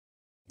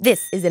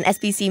This is an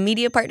SBC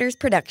Media Partners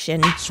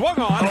production. Swung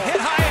on, hit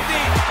high and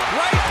deep,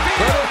 right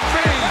field.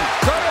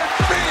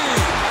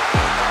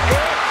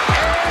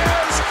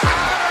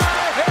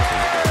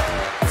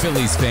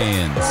 Phillies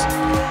fans,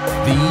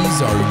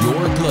 these are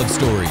your glove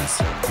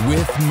stories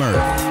with Murph.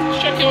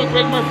 Let's check in with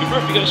Greg Murphy.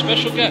 Murph, you got a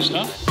special guest,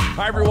 huh?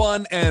 Hi,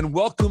 everyone, and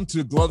welcome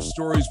to Glove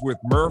Stories with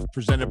Murph,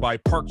 presented by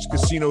Parks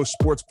Casino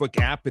Sportsbook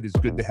app. It is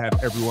good to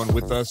have everyone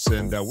with us,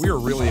 and we are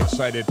really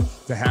excited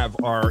to have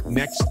our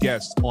next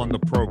guest on the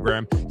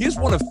program. He is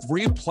one of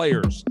three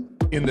players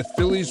in the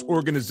Phillies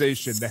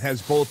organization that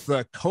has both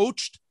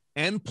coached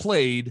and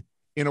played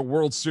in a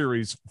World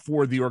Series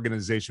for the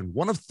organization.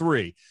 One of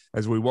three,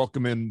 as we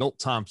welcome in Milt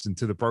Thompson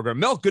to the program.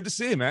 Milt, good to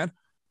see you, man.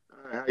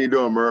 How you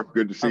doing, Murph?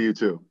 Good to see you,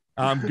 too.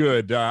 I'm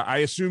good. I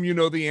assume you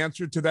know the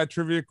answer to that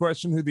trivia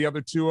question, who the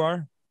other two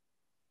are?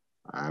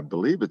 I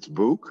believe it's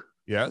Book.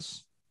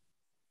 Yes.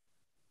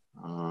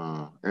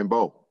 And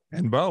Bo.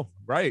 And Bo.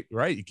 Right.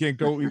 You can't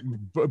go.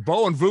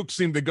 Bo and Vuk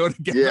seem to go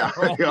together. Yeah.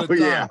 All the time.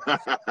 Yeah.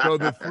 So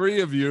the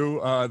three of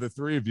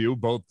you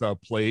both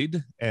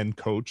played and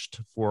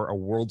coached for a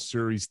World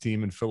Series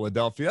team in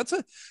Philadelphia.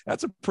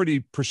 That's a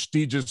pretty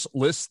prestigious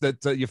list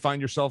that you find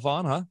yourself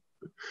on, huh?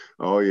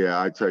 Oh, yeah.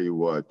 I tell you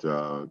what,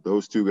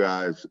 those two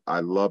guys,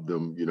 I loved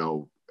them. You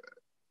know,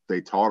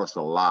 they taught us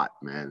a lot,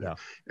 man. Yeah.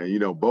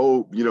 And,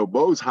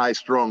 Bo's high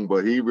strung,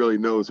 but he really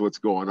knows what's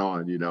going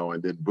on,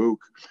 and then Book,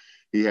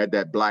 he had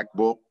that black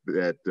book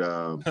that,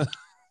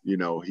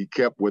 he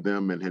kept with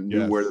him and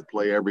knew where to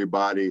play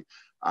everybody.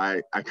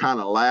 I kind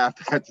of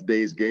laughed at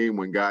today's game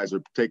when guys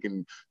are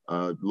taking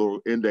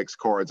little index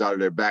cards out of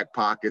their back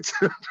pockets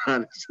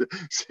trying to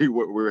see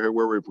where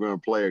we're going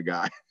to play a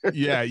guy.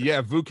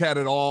 Yeah. Vuk had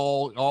it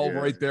all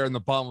right there in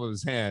the palm of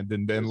his hand,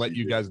 and then let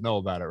you guys know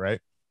about it, right?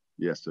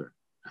 Yes, sir.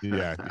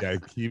 Yeah.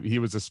 He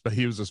was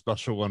a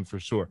special one for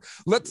sure.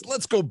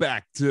 Let's go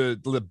back to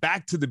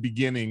the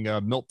beginning.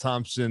 Milt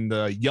Thompson,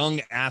 the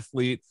young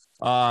athlete.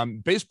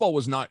 Baseball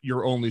was not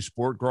your only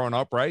sport growing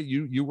up, right?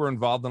 You were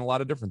involved in a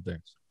lot of different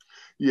things.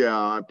 Yeah,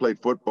 I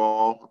played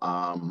football.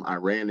 I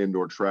ran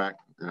indoor track,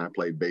 and I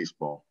played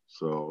baseball.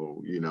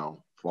 So,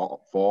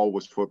 fall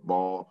was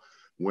football.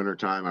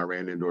 Wintertime, I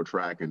ran indoor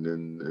track, and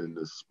then in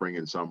the spring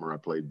and summer, I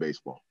played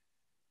baseball.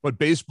 But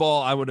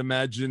baseball, I would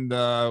imagine,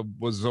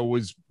 was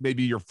always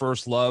maybe your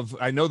first love.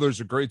 I know there's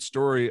a great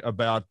story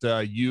about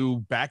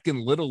you back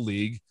in Little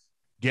League,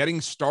 getting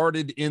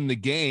started in the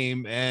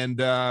game, and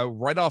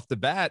right off the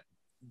bat,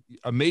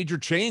 a major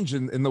change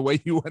in the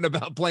way you went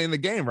about playing the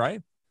game,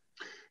 right?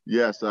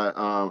 Yes,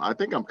 I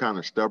think I'm kind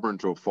of stubborn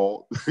to a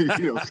fault,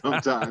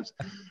 sometimes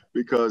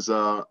because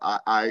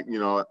I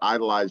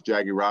idolized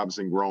Jackie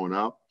Robinson growing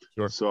up.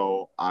 Sure.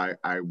 So I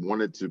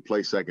wanted to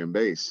play second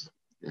base.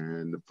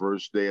 And the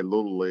first day at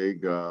Little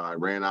League, I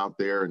ran out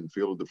there and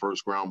fielded the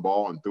first ground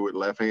ball and threw it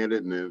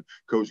left-handed. And the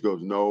coach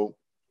goes, "No,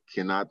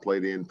 cannot play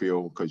the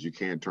infield because you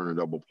can't turn a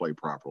double play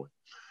properly."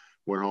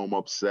 Went home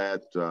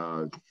upset,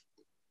 talking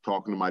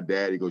to my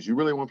dad. He goes, "You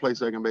really want to play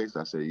second base?"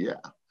 I said, "Yeah."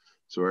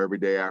 So every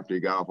day after he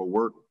got off of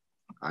work,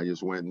 I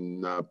just went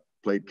and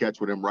played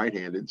catch with him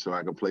right-handed so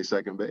I could play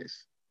second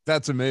base.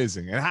 That's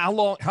amazing. And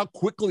how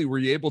quickly were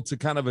you able to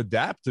kind of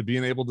adapt to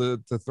being able to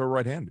throw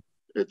right-handed?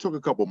 It took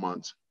a couple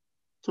months.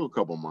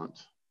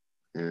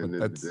 And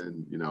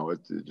then,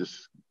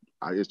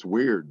 it's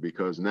weird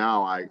because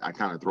now I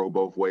kind of throw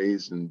both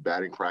ways and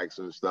batting practice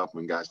and stuff,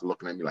 and guys are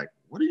looking at me like,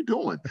 "What are you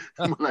doing?"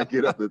 when I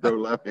get up to throw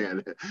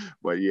left-handed.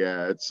 But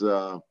yeah,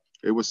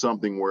 it was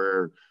something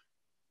where,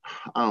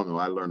 I don't know,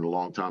 I learned a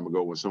long time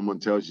ago, when someone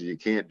tells you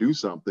can't do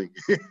something,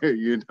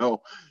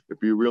 if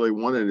you really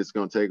want it, it's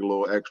going to take a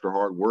little extra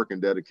hard work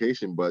and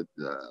dedication. But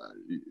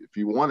if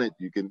you want it,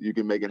 you can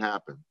make it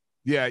happen.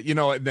 Yeah.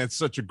 And that's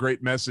such a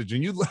great message.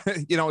 And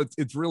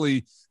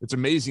it's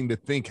amazing to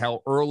think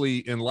how early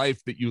in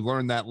life that you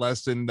learned that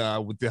lesson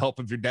with the help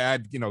of your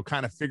dad,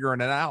 kind of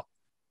figuring it out.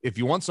 If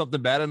you want something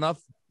bad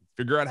enough,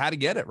 figure out how to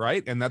get it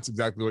right. And that's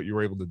exactly what you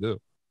were able to do.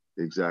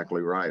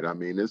 Exactly right. I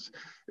mean, it's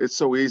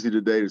so easy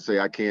today to say,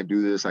 I can't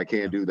do this, I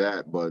can't do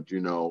that. But,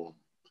 it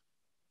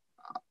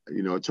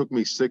took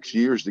me 6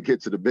 years to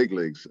get to the big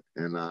leagues.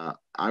 And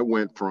I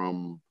went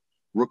from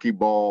rookie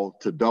ball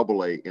to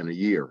AA in a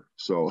year.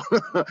 So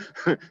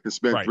it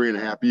spent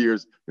 3.5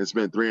 years. It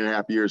spent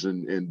 3.5 years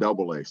in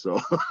AA. So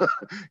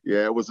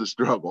yeah, it was a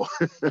struggle.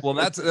 Well,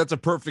 that's a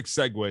perfect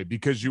segue,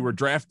 because you were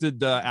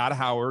drafted out of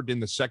Howard in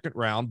the second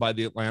round by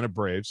the Atlanta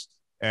Braves.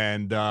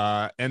 And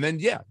then,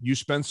 you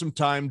spend some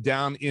time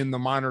down in the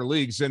minor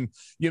leagues. And,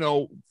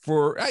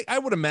 I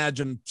would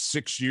imagine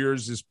 6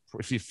 years is,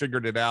 if you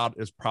figured it out,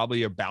 is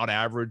probably about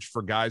average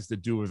for guys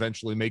that do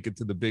eventually make it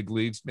to the big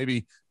leagues.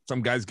 Maybe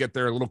some guys get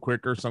there a little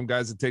quicker. Some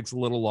guys, it takes a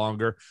little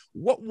longer.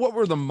 What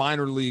were the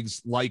minor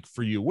leagues like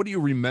for you? What do you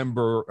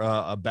remember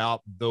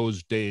about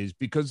those days?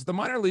 Because the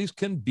minor leagues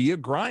can be a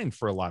grind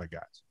for a lot of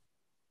guys.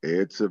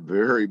 It's a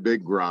very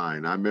big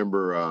grind. I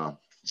remember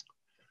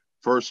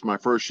my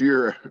first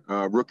year,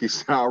 rookie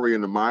salary in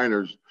the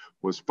minors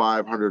was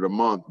 $500 a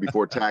month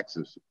before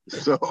taxes.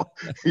 So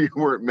you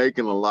weren't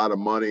making a lot of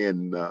money,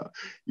 and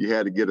you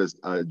had to get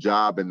a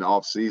job in the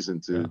off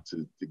season to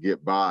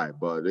get by.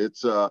 But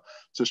it's a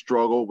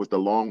struggle with the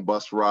long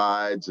bus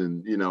rides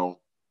and,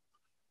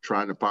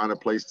 trying to find a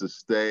place to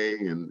stay.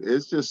 And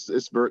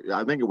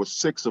I think it was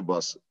 6 of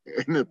us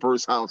in the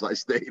first house I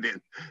stayed in.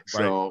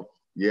 So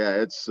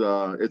yeah, it's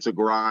a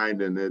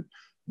grind, and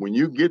when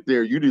you get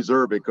there, you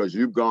deserve it because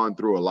you've gone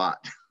through a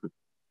lot.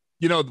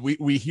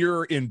 We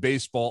hear in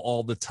baseball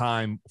all the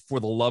time,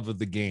 for the love of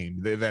the game,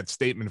 that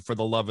statement, for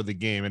the love of the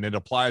game, and it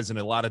applies in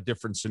a lot of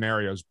different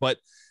scenarios. But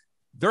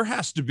there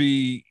has to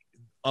be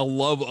a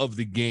love of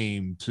the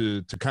game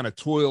to kind of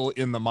toil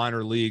in the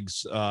minor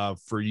leagues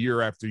for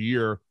year after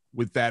year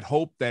with that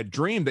hope, that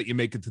dream that you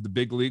make it to the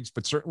big leagues,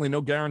 but certainly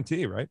no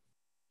guarantee, right?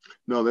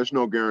 No, there's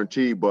no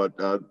guarantee. But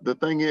the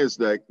thing is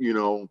that,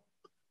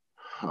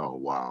 oh,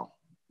 wow.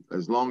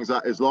 As long as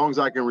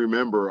I can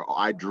remember,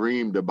 I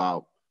dreamed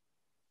about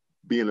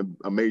being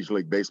a Major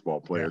League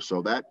Baseball player. Yeah.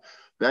 So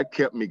that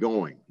kept me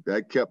going.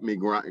 That kept me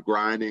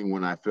grinding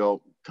when I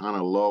felt kind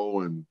of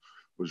low and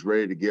was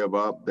ready to give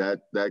up.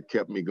 That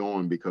kept me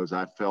going because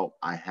I felt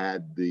I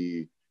had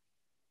the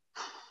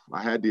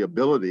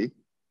ability,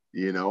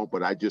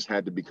 but I just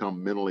had to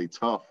become mentally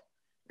tough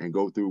and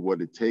go through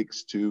what it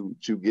takes to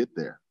get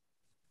there.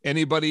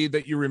 Anybody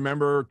that you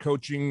remember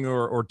coaching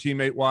or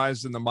teammate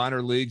wise in the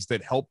minor leagues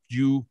that helped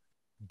you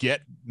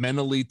get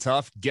mentally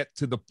tough, get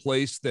to the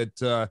place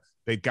that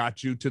they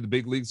got you to the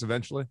big leagues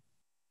eventually?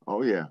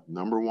 Oh, yeah.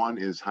 Number one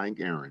is Hank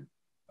Aaron.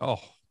 Oh,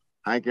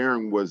 Hank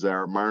Aaron was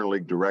our minor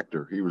league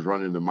director. He was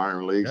running the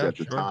minor leagues at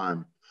the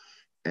time.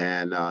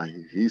 And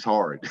he's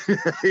hard.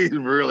 He's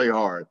really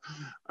hard.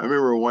 I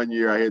remember one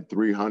year I hit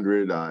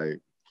 300. I,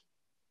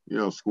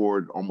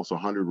 scored almost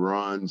 100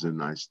 runs,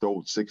 and I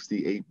stole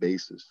 68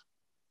 bases.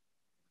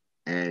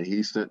 And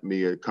he sent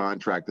me a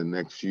contract the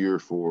next year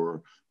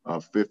for a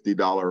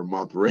 $50 a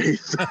month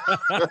raise.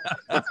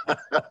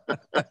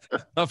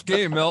 Tough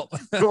game, Milt.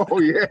 Oh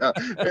yeah.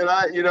 And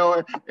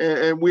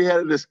and we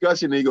had a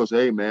discussion. And he goes,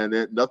 "Hey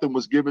man, nothing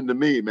was given to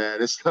me,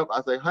 man. It's stuff."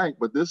 I say, "Hank,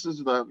 but this is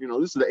the,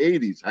 this is the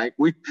 80s, Hank.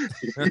 We,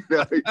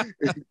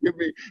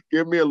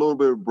 give me a little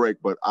bit of a break."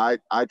 But I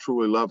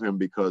truly love him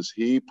because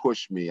he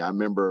pushed me. I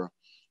remember,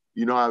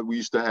 how we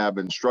used to have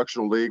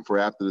instructional league for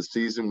after the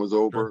season was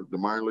over, the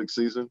minor league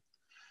season.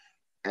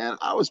 And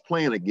I was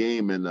playing a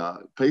game and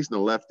facing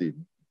a lefty,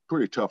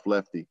 pretty tough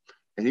lefty.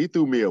 And he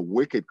threw me a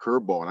wicked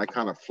curveball, and I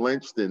kind of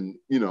flinched and,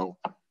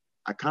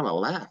 I kind of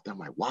laughed. I'm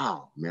like,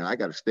 wow, man, I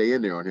got to stay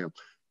in there on him.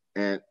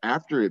 And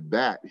after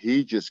that,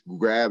 he just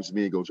grabs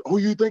me and goes, "Oh,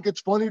 you think it's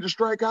funny to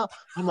strike out?"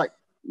 I'm like,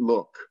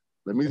 "Look,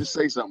 let me just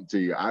say something to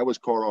you. I was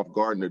caught off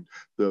guard, and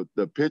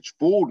the pitch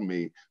fooled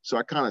me. So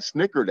I kind of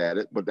snickered at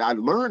it, but I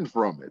learned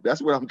from it.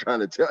 That's what I'm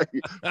trying to tell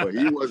you." But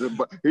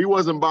he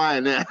wasn't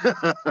buying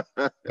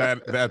that.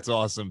 That's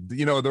awesome.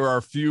 There are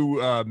a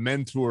few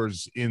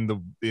mentors in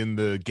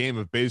the game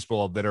of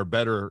baseball that are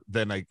better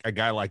than a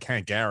guy like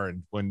Hank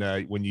Aaron.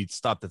 When you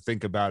stop to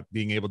think about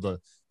being able to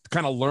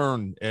kind of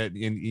learn and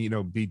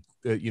be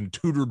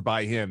tutored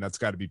by him, that's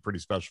got to be pretty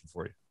special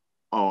for you.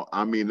 Oh,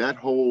 I mean, that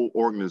whole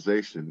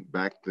organization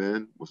back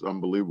then was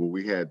unbelievable.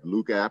 We had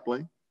Luke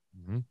Appling.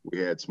 Mm-hmm. We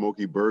had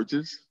Smokey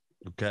Burgess.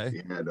 Okay.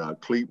 We had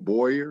Clete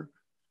Boyer,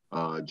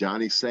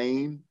 Johnny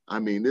Sane. I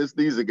mean,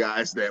 these are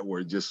guys that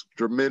were just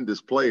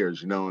tremendous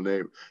players, and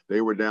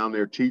they were down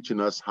there teaching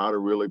us how to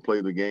really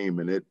play the game.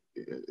 And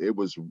it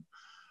was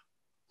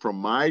from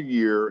my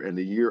year and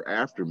the year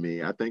after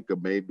me, I think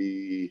of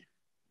maybe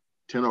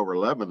 10 or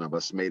 11 of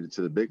us made it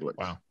to the big leagues.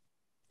 Wow.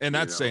 And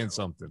that's saying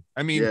something.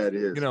 I mean, yeah, it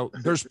is.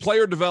 There's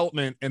player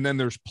development and then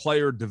there's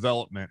player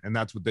development. And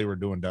that's what they were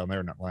doing down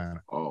there in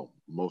Atlanta. Oh,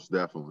 most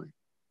definitely.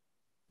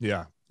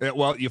 Yeah.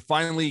 Well, you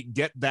finally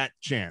get that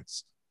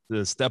chance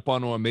to step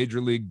onto a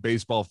Major League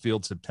Baseball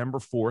field September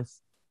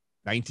 4th,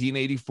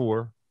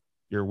 1984.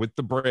 You're with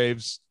the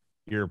Braves.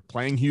 You're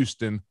playing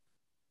Houston.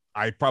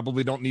 I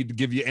probably don't need to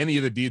give you any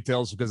of the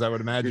details because I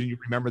would imagine you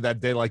remember that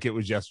day like it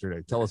was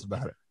yesterday. Tell us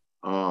about it.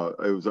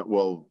 It was,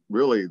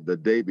 really, the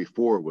day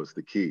before was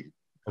the key.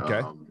 Okay.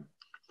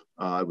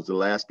 It was the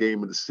last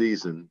game of the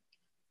season,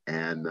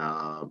 and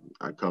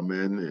I come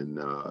in, and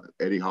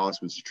Eddie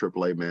Haas was the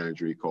AAA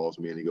manager. He calls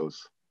me, and he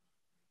goes,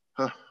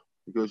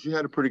 "You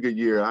had a pretty good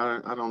year.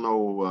 I don't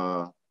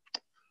know.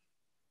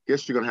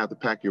 Guess you're gonna have to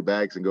pack your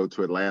bags and go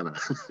to Atlanta."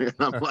 And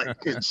I'm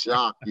like in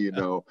shock,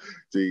 to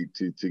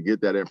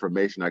get that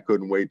information. I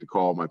couldn't wait to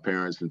call my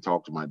parents and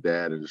talk to my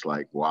dad, and it's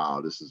like,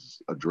 wow, this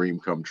is a dream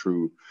come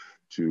true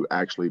to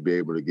actually be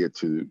able to get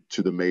to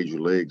the major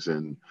leagues.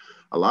 And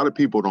a lot of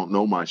people don't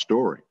know my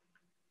story.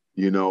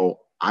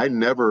 I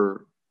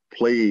never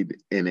played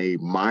in a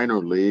minor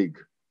league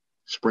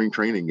spring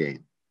training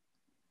game.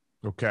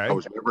 Okay. I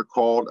was never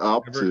called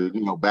up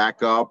to,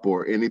 back up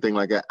or anything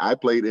like that. I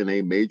played in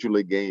a major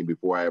league game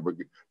before I ever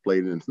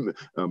played in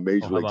a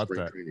major league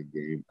spring training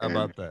game. How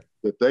about that?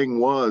 The thing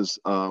was,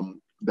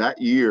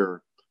 that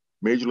year,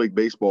 Major League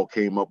Baseball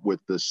came up with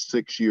the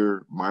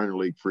 6-year minor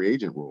league free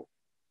agent rule.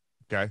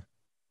 Okay.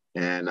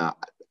 And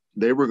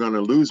they were going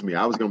to lose me.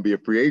 I was going to be a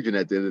free agent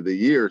at the end of the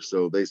year.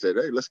 So they said,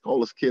 hey, let's call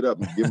this kid up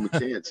and give him a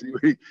chance,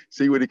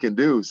 see what he can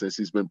do, since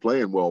he's been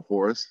playing well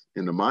for us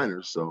in the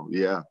minors. So,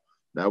 yeah,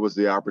 that was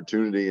the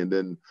opportunity. And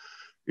then,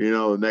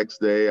 the next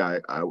day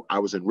I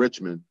was in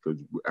Richmond,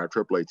 because our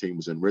AAA team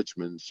was in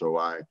Richmond. So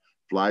I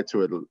fly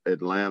to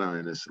Atlanta,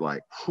 and it's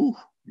like, whew,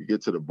 you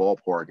get to the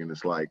ballpark, and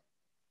it's like,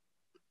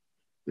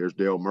 there's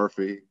Dale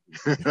Murphy,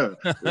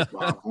 there's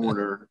Bob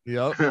Horner,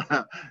 yep.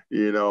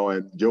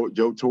 And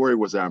Joe Torre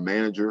was our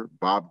manager.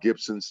 Bob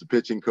Gibson's the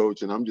pitching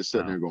coach. And I'm just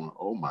sitting there going,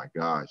 oh my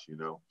gosh,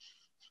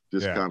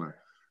 just kind of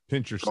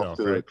pinch yourself.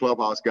 Talk to the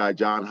clubhouse guy,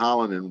 John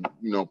Holland, and,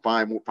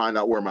 find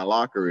out where my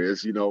locker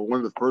is. One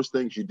of the first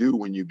things you do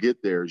when you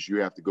get there is you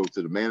have to go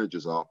to the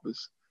manager's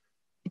office,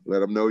 let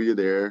them know you're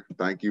there.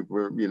 Thank you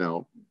for,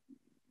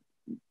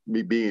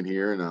 me being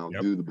here, and I'll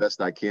do the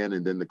best I can.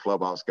 And then the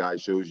clubhouse guy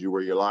shows you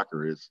where your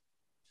locker is.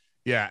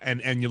 Yeah,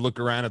 and you look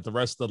around at the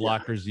rest of the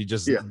lockers, you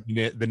just the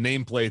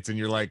nameplates, and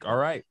you're like, all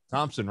right,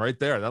 Thompson right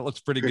there. That looks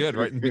pretty good,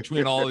 right in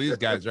between all of these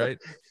guys, right?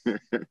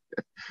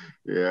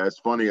 Yeah, it's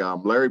funny.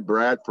 Larry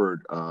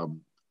Bradford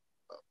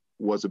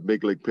was a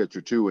big league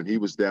pitcher too, and he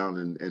was down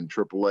in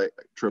AAA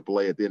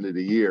at the end of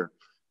the year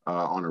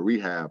on a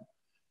rehab,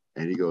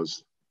 and he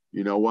goes,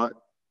 you know what?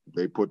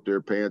 They put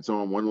their pants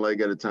on one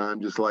leg at a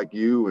time, just like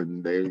you,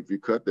 and if you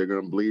cut, they're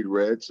going to bleed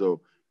red. So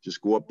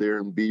just go up there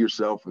and be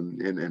yourself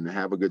and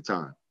have a good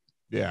time.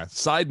 Yeah.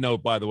 Side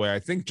note, by the way, I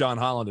think John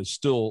Holland is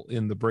still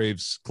in the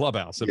Braves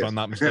clubhouse, if I'm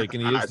not mistaken.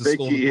 He is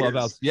still in the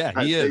clubhouse.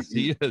 Yeah, he is.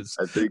 He is.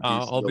 I think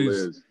he still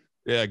is.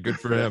 Yeah, good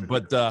for him.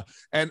 But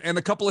and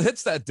a couple of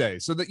hits that day,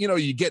 so that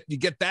you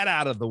get that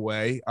out of the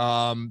way.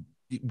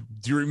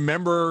 Do you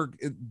remember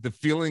the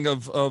feeling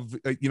of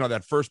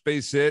that first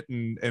base hit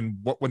and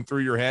what went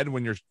through your head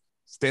when you're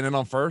standing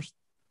on first?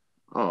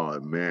 Oh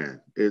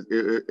man,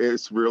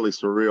 it's really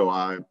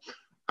surreal.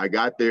 I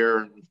got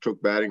there,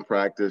 took batting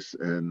practice,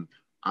 and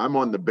I'm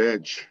on the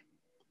bench,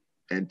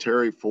 and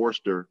Terry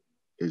Forster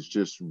is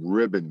just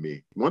ribbing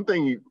me. One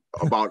thing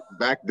about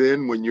back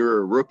then when you're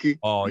a rookie,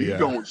 you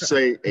don't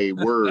say a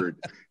word.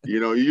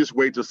 You just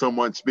wait till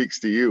someone speaks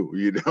to you,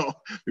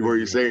 before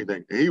you say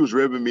anything. And he was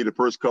ribbing me the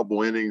first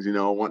couple innings,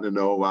 wanting to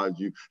know about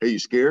you. Hey, you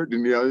scared?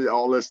 And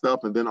all that stuff.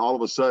 And then all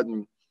of a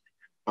sudden,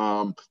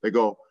 they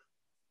go,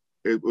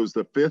 it was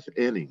the fifth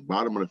inning,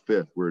 bottom of the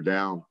fifth. We're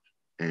down,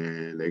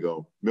 and they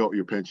go, Milt,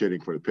 you're pinch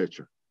hitting for the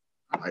pitcher.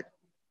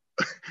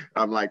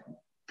 I'm like,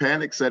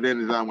 panic set in,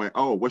 and I went,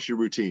 oh, what's your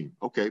routine?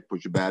 Okay,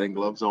 put your batting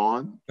gloves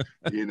on,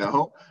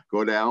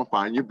 go down,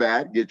 find your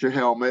bat, get your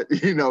helmet,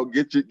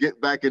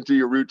 get back into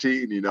your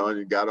routine,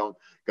 and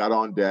got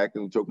on deck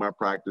and took my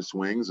practice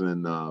swings.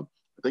 And I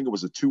think it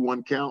was a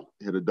 2-1 count,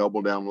 hit a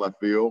double down left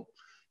field.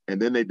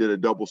 And then they did a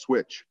double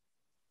switch.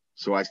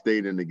 So I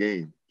stayed in the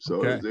game.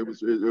 So it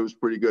was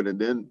pretty good. And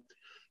then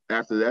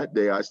after that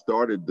day, I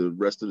started the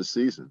rest of the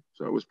season.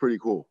 So it was pretty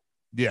cool.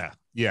 Yeah.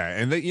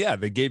 And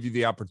they gave you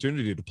the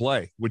opportunity to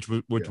play, which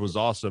was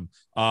awesome.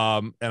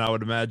 And I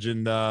would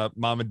imagine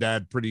mom and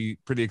dad pretty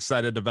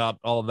excited about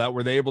all of that.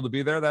 Were they able to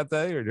be there that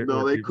day?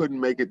 No, they couldn't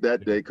make it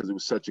that day because it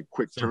was such a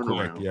quick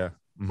turnaround. Quick, yeah.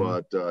 Mm-hmm.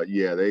 But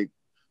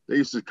they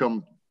used to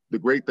come. The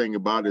great thing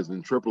about it is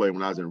in AAA,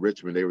 when I was in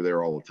Richmond, they were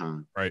there all the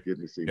time, right?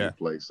 Getting to see me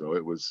play. So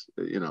it was,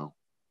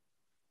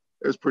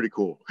 it was pretty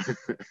cool.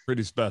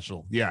 Pretty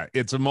special. Yeah.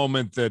 It's a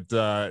moment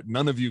that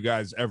none of you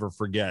guys ever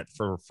forget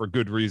for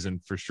good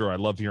reason, for sure. I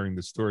love hearing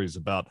the stories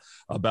about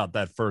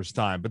that first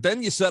time, but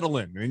then you settle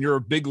in and you're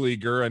a big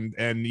leaguer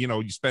and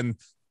you spend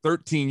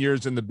 13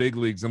 years in the big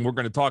leagues, and we're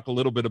going to talk a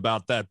little bit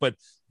about that, but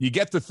you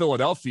get to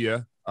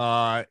Philadelphia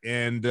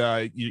and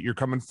you're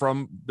coming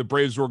from the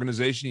Braves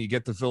organization, you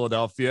get to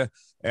Philadelphia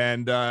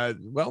and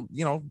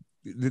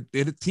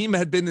the team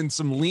had been in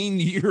some lean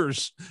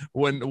years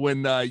when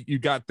you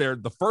got there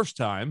the first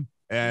time.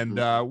 And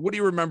what do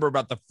you remember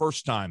about the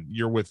first time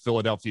you're with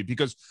Philadelphia?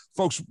 Because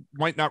folks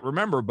might not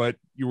remember, but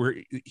you were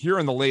here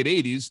in the late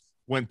 80s,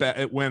 went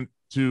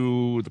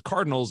to the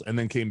Cardinals and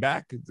then came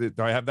back. Do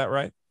I have that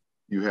right?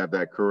 You have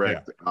that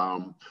correct. Yeah.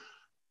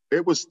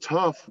 It was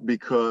tough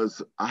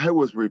because I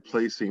was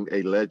replacing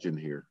a legend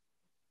here.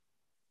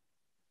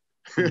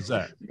 Who's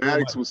that?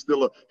 Maddox was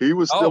still on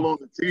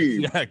the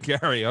team. Yeah,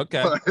 Gary.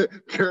 Okay.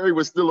 Gary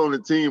was still on the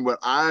team, but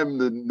I'm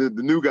the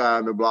new guy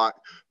on the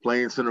block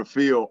playing center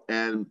field.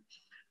 And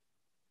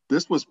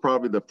this was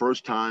probably the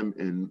first time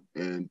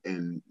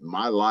in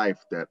my life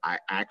that I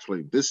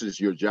actually, this is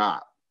your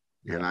job.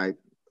 Yeah. And I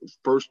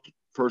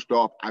first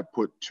off, I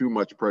put too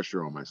much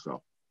pressure on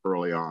myself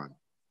early on.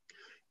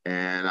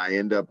 And I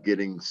end up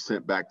getting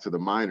sent back to the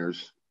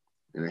minors,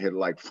 and I hit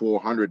like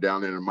 400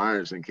 down in the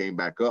minors and came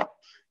back up.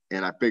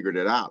 And I figured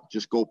it out.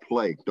 Just go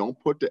play. Don't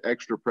put the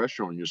extra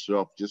pressure on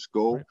yourself. Just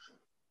go. Right.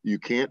 You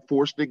can't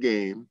force the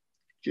game.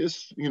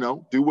 Just,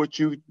 do what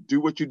you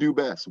do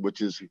best,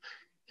 which is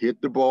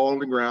hit the ball on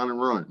the ground and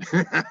run.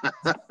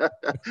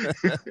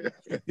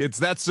 It's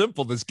that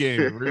simple, this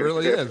game. It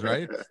really is,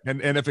 right?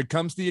 And if it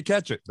comes to you,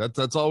 catch it.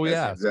 That's all we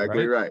ask.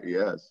 Exactly right.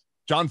 Yes.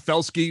 John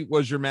Felsky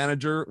was your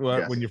manager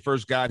Yes. when you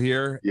first got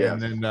here. Yes.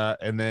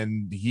 And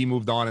then he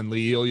moved on, and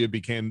Lee Elia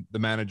became the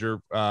manager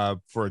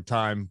for a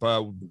time.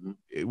 But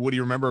what do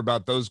you remember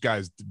about those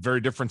guys? Very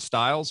different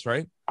styles,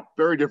 right?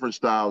 Very different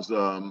styles.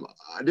 I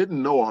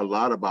didn't know a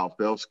lot about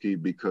Felsky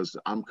because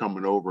I'm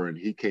coming over and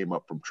he came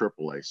up from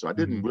AAA. So I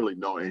didn't really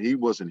know, and he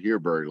wasn't here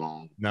very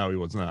long. No, he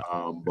was not.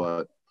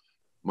 But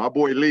my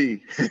boy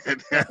Lee,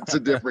 that's a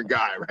different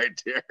guy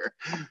right there.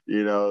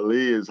 You know,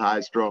 Lee is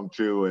high strung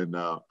too, and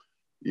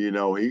you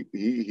know, he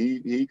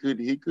could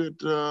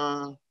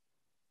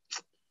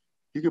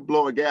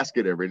blow a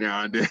gasket every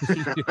now and then.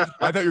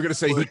 I thought you were going to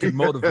say he could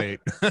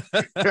motivate.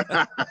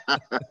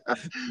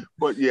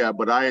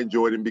 But I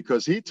enjoyed him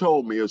because he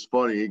told me, it was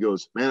funny. He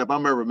goes, man, if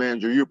I'm ever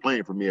manager, you're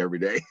playing for me every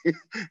day.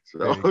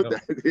 So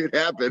it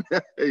happened,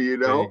 you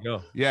know? There you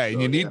go. Yeah.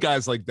 And you need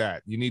guys like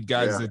that. You need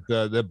guys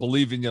that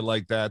believe in you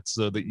like that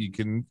so that you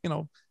can, you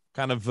know,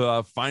 kind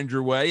of find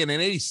your way. And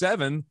in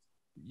 87,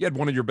 you had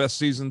one of your best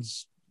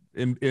seasons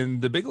in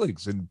the big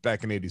leagues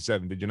back in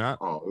 87, did you not?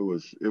 Oh,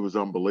 it was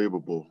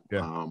unbelievable.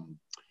 Yeah.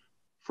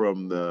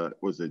 From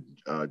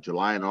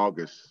July and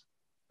August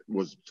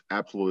was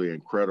absolutely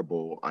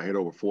incredible. I hit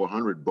over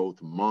 400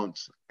 both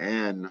months,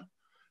 and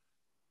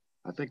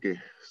I think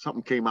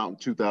something came out in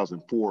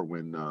 2004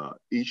 when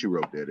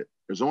Ichiro did it.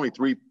 There's only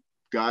 3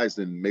 guys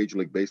in Major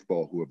League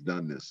Baseball who have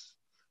done this.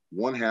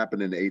 One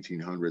happened in the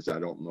 1800s. I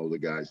don't know the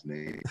guy's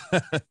name.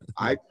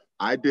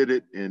 I did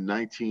it in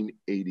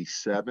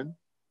 1987.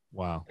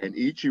 Wow. And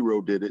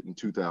Ichiro did it in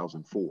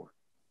 2004.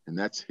 And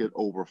that's hit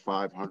over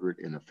 500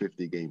 in a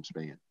 50-game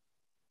span.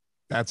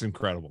 That's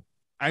incredible.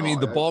 I mean,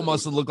 the ball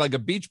must have looked like a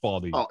beach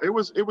ball to you. Oh, it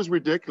was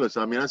ridiculous.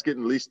 I mean, I was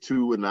getting at least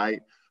 2 a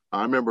night.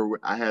 I remember we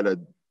had a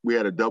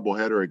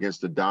doubleheader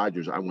against the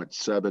Dodgers. I went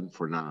 7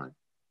 for 9.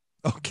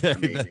 Okay. I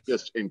mean,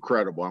 just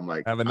incredible. I'm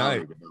like, have a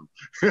night.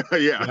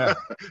 yeah,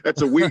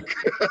 that's a week.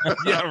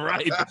 Yeah,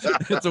 right.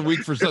 It's a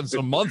week for some, it's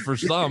a month for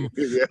some,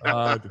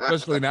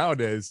 especially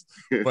nowadays.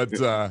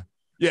 But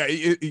yeah,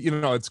 you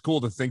know, it's cool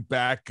to think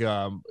back.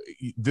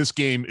 This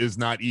game is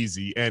not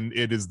easy, and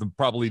it is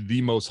probably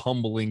the most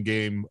humbling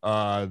game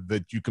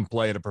that you can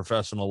play at a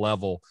professional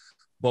level.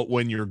 But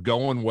when you're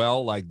going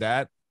well like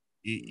that,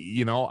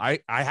 you know, I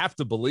have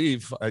to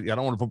believe, I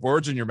don't want to put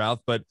words in your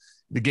mouth, but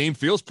the game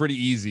feels pretty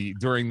easy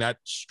during that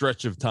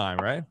stretch of time,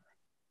 right?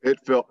 It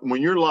felt,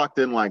 when you're locked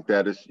in like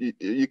that,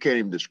 you can't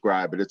even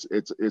describe it.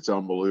 It's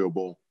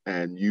unbelievable,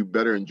 and you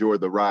better enjoy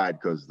the ride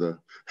because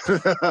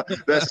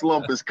that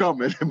slump is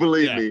coming.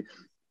 Believe me,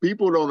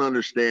 people don't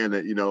understand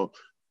that. You know,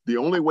 the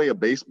only way a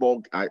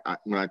baseball,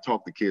 when I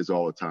talk to kids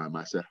all the time,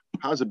 I said,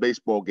 "How's a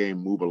baseball game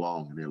move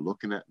along?" And they're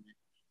looking at me.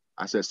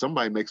 I said,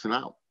 "Somebody makes an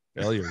out."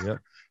 Failure, yeah.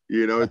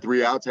 You know,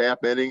 3 outs,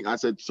 half inning. I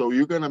said, so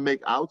you're going to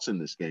make outs in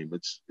this game.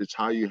 It's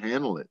how you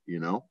handle it.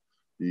 You know,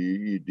 do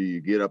you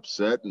get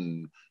upset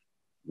and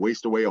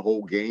waste away a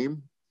whole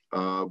game?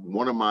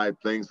 One of my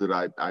things that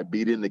I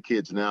beat in the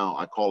kids now,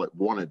 I call it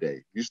 1 a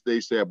day. They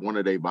used to have 1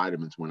 a day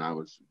vitamins when I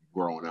was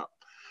growing up.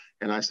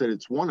 And I said,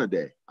 it's 1 a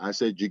day. I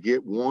said, you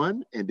get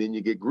 1 and then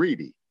you get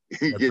greedy.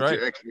 You get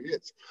your extra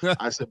hits.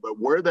 I said, but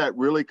where that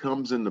really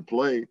comes into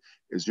play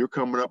is you're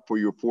coming up for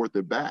your 4th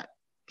at bat.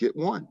 Get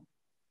 1.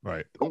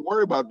 Right. Don't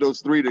worry about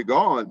those 3 to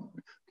gone.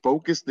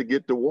 Focus to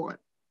get to 1.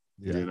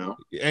 Yeah. You know,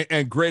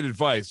 and great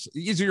advice.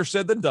 Easier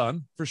said than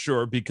done, for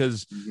sure,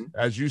 because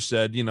as you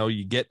said, you know,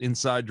 you get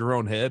inside your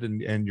own head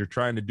and you're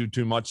trying to do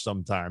too much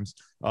sometimes,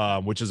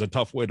 which is a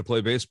tough way to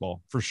play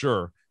baseball for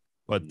sure.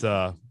 But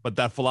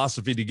that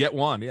philosophy to get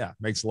 1,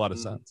 makes a lot of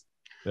sense.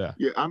 Yeah.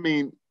 I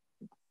mean,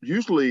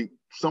 usually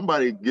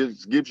somebody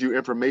gives you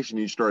information,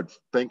 you start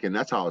thinking.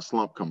 That's how a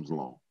slump comes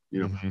along.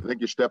 You know, I think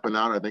you're stepping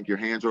out. I think your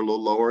hands are a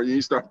little lower.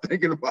 You start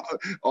thinking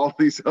about all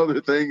these other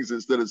things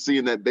instead of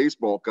seeing that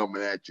baseball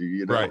coming at you,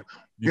 you know? Right.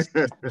 You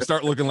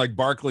start looking like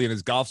Barkley in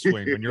his golf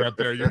swing when you're up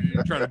there. You're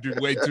trying to do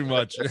way too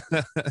much.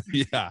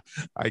 Yeah,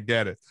 I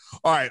get it.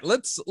 All right,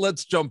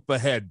 let's jump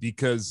ahead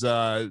because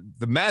the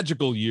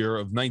magical year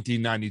of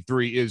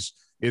 1993 is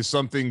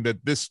something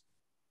that this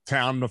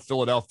town of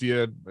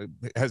Philadelphia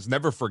has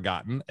never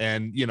forgotten,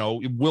 and you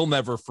know, it will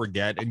never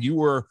forget. And you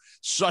were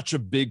such a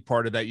big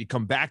part of that. You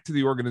come back to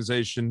the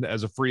organization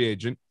as a free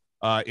agent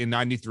in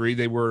 93.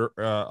 They were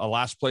a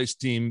last place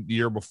team the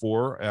year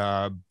before,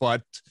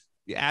 but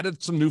you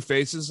added some new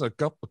faces, a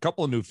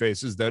couple of new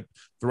faces that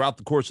throughout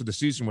the course of the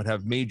season would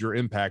have major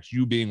impacts,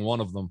 you being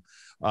one of them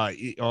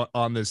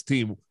on this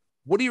team.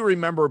 What do you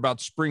remember about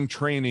spring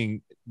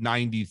training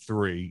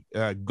 93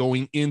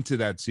 going into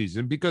that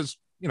season? Because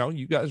you know,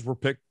 you guys were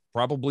picked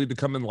probably to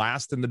come in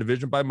last in the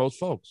division by most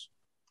folks.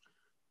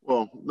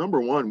 Well, number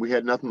one, we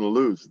had nothing to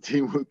lose. The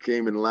team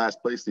came in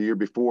last place the year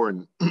before,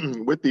 and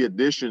with the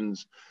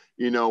additions,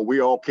 you know, we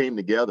all came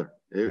together,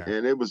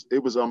 and it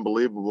was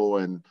unbelievable.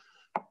 And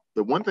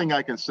the one thing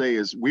I can say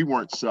is we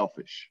weren't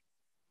selfish.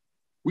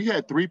 We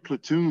had 3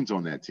 platoons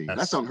on that team.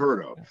 That's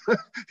unheard of.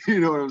 You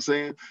know what I'm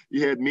saying?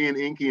 You had me and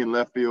Inky in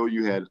left field.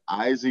 You had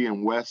Izzy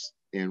and Wes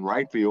in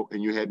right field,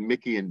 and you had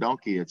Mickey and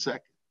Donkey at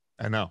second.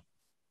 I know.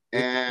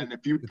 And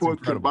if you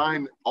incredible.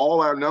 combine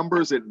all our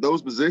numbers at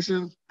those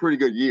positions, pretty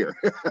good year.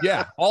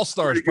 Yeah,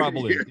 all-stars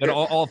probably, and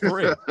all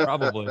three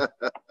probably.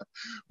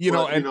 We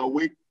go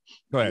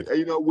ahead.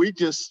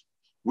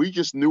 We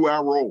just knew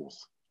our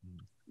roles,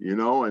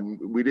 and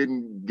we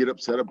didn't get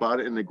upset about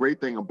it. And the great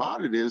thing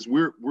about it is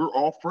we're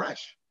all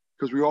fresh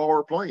because we all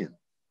are playing.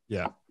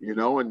 Yeah.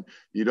 And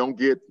you don't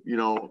get,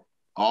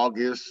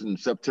 August and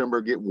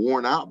September get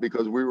worn out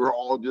because we were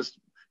all just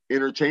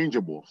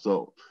interchangeable.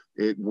 So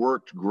it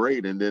worked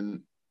great. And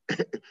then,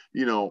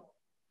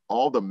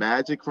 all the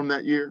magic from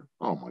that year.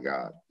 Oh my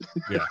God.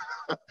 Yeah.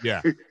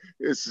 Yeah.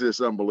 It's just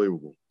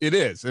unbelievable. It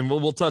is. And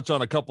we'll touch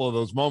on a couple of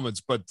those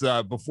moments, but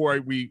before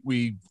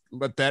we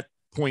let that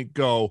point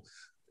go,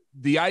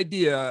 the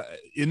idea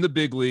in the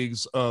big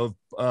leagues of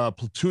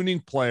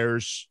platooning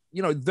players,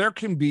 there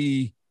can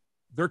be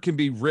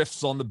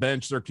rifts on the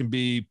bench. There can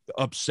be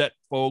upset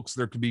folks.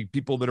 There can be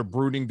people that are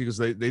brooding because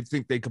they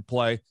think they could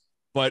play.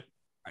 But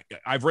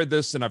I've read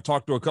this and I've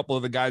talked to a couple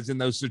of the guys in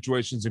those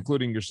situations,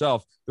 including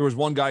yourself. There was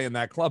one guy in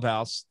that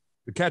clubhouse,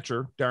 the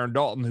catcher, Darren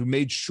Dalton, who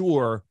made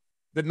sure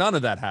that none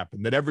of that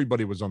happened, that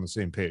everybody was on the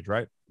same page,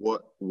 right?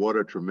 What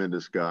a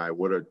tremendous guy.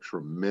 What a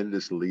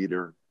tremendous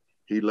leader.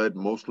 He led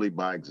mostly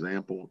by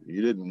example.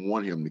 You didn't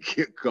want him to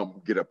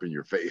get up in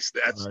your face.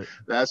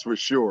 That's for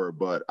sure.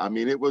 But I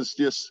mean, it was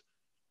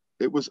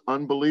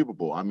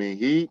unbelievable. I mean,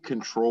 he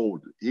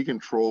controlled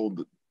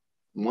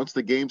once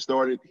the game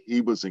started,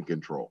 he was in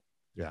control.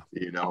 Yeah.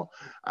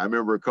 I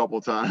remember a couple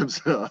of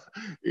times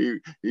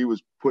he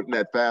was putting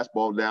that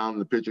fastball down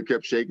and the pitcher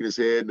kept shaking his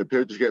head and the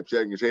pitcher kept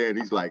shaking his head. And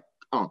he's like,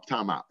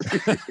 time out.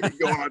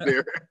 Go out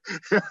there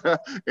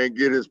and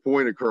get his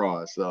point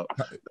across. So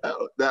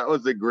that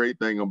was the great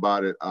thing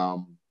about it.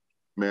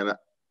 Man,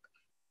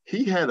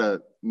 he had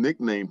a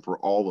nickname for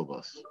all of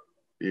us.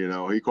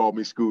 He called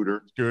me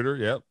Scooter. Scooter,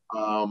 yep.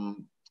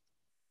 And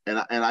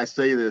I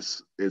say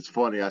this, it's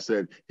funny. I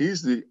said,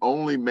 he's the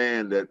only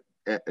man that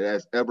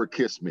has ever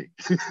kissed me.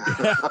 He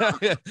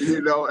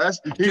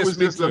was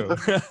just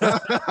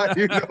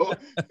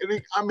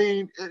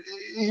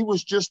he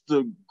was just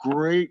a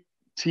great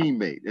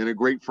teammate and a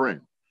great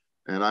friend.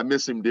 And I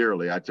miss him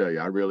dearly. I tell you,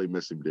 I really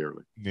miss him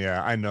dearly.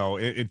 Yeah, I know.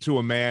 And to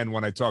a man,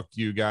 when I talk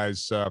to you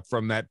guys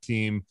from that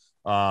team,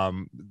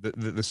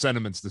 the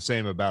sentiment's the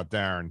same about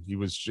Darren. He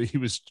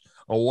was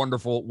a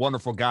wonderful,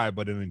 wonderful guy,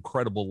 but an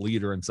incredible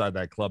leader inside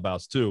that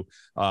clubhouse too,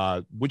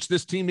 which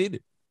this team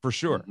needed. For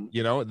sure.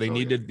 Mm-hmm.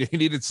 They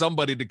needed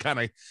somebody to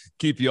kind of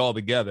keep you all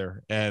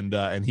together.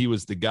 And he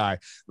was the guy.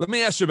 Let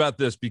me ask you about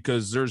this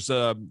because there's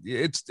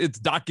it's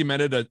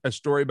documented a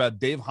story about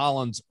Dave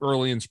Holland's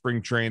early in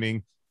spring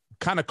training,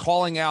 kind of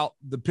calling out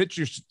the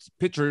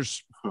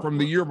pitchers from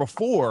the year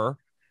before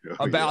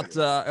about,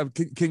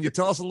 can you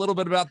tell us a little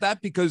bit about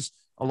that? Because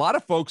a lot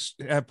of folks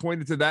have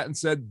pointed to that and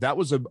said that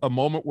was a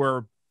moment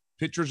where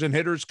pitchers and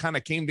hitters kind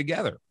of came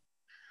together.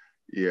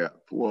 Yeah.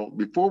 Well,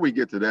 before we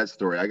get to that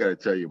story, I got to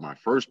tell you my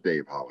first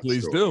Dave Holland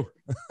Please story.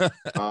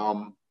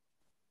 do.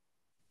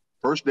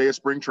 First day of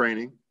spring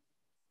training,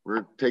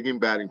 we're taking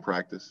batting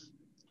practice,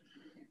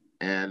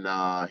 and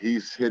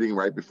he's hitting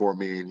right before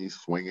me, and he's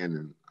swinging,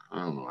 and I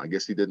don't know. I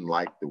guess he didn't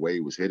like the way he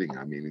was hitting.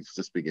 I mean, it's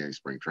just beginning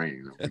spring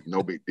training.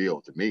 No big deal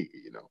to me,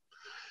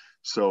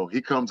 So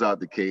he comes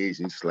out the cage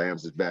and he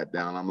slams his bat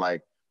down. I'm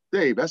like,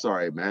 Dave, that's all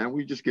right, man.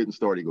 We're just getting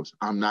started. He goes,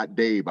 I'm not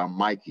Dave. I'm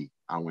Mikey.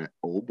 I went,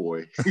 oh,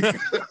 boy.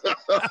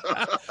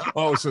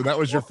 Oh, so that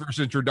was your first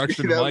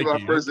introduction to Mikey. That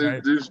was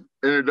my first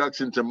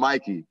introduction to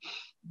Mikey.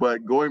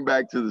 But going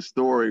back to the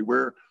story,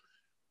 we're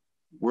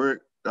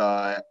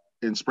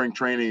in spring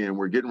training and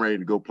we're getting ready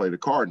to go play the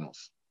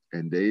Cardinals.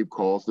 And Dave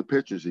calls the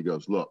pitchers. He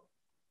goes, look,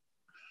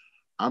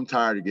 I'm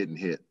tired of getting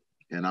hit.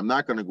 And I'm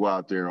not going to go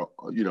out there,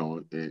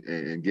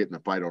 and get in a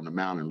fight on the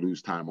mound and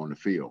lose time on the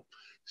field.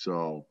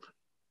 So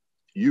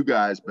you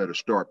guys better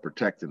start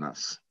protecting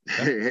us,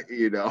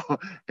 and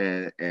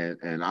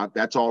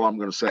that's all I'm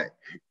going to say.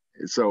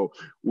 So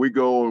we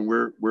go and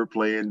we're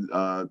playing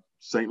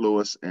St.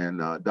 Louis, and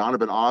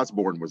Donovan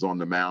Osborne was on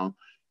the mound,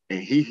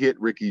 and he hit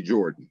Ricky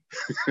Jordan.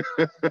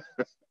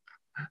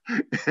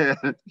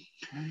 And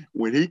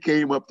when he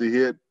came up to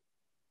hit,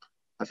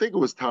 I think it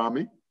was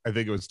Tommy. I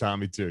think it was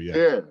Tommy too. Yeah.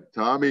 Yeah.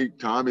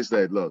 Tommy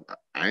said, look,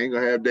 I ain't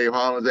gonna have Dave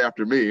Hollins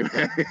after me.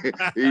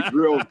 he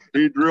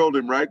drilled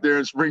him right there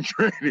in spring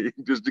training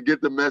just to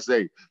get the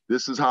message. Hey,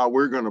 this is how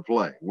we're gonna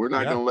play. We're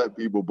not gonna let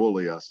people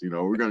bully us.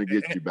 We're gonna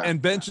get you back. And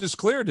benches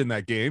cleared in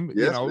that game.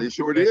 Yes, they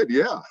sure did.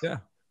 Yeah. Yeah.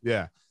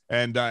 Yeah.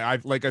 And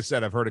like I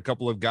said, I've heard a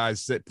couple of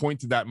guys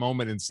point to that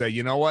moment and say,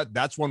 you know what?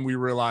 That's when we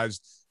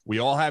realized we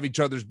all have each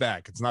other's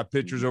back. It's not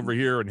pitchers over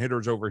here and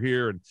hitters over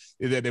here. And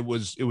that it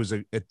was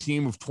a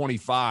team of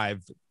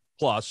 25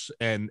 plus,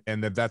 and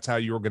that's how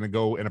you were going to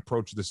go and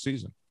approach the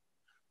season.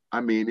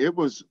 I mean, it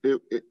was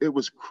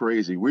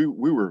crazy. We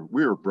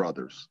were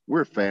brothers.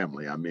 We're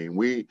family. I mean,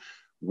 we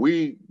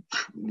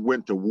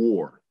went to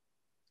war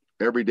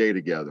every day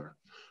together.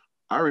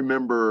 I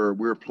remember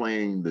we were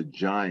playing the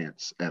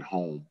Giants at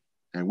home,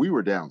 and we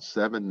were down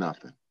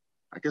 7-0.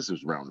 I guess it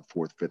was around the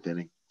fourth, fifth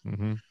inning.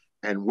 Mm-hmm.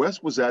 And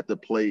Wes was at the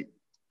plate,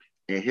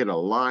 and hit a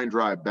line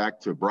drive back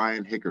to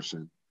Brian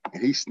Hickerson.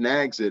 And he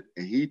snags it,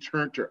 and he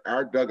turned to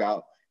our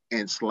dugout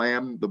and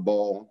slammed the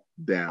ball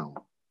down.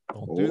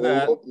 Don't do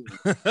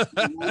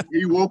that.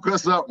 He woke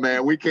us up,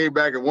 man. We came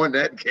back and won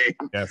that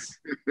game. Yes.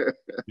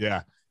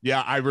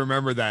 Yeah, I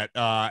remember that.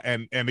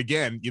 And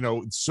again, you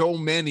know, so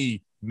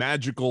many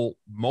magical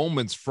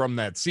moments from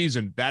that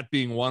season, that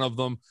being one of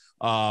them.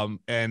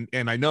 And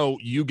I know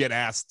you get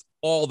asked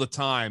all the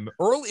time.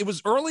 It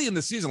was early in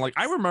the season. Like,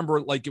 I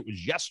remember like it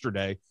was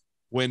yesterday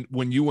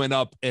when you went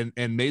up and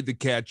made the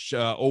catch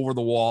over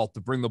the wall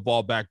to bring the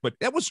ball back. But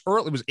that was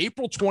early. It was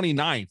April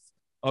 29th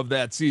of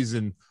that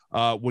season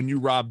when you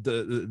robbed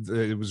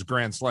it was a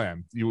grand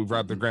slam. You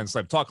robbed the grand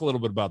slam. Talk a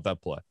little bit about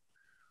that play.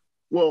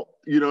 Well,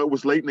 you know, it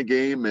was late in the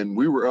game, and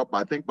we were up,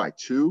 I think, by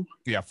 2.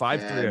 Yeah,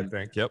 5-3, I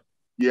think. Yep.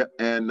 Yeah,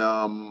 and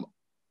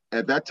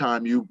at that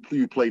time, you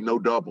play no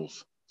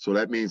doubles. So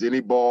that means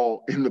any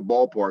ball in the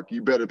ballpark,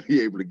 you better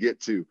be able to get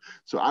to.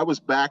 So I was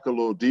back a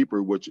little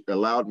deeper, which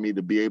allowed me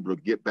to be able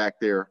to get back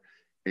there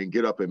and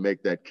get up and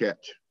make that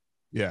catch.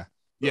 Yeah.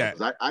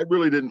 I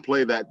really didn't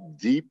play that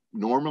deep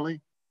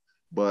normally,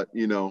 but,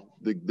 you know,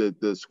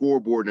 the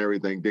scoreboard and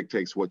everything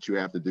dictates what you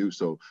have to do.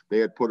 So they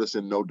had put us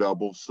in no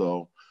doubles.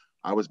 So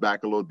I was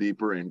back a little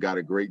deeper and got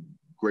a great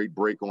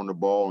break on the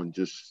ball, and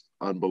just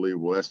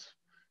unbelievable. That's,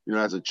 you know,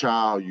 as a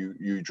child,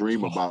 you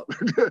dream about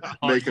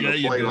making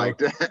a play like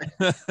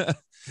that.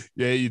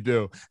 Yeah, you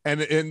do.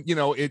 And you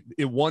know, it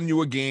won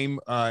you a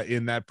game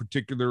in that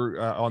particular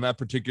on that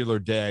particular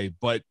day.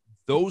 But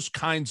those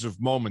kinds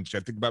of moments, I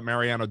think about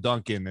Mariano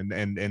Duncan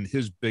and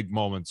his big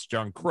moments,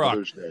 John Kruk.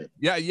 Mother's Day.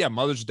 Yeah,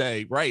 Mother's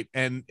Day, right?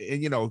 And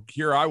you know,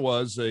 here I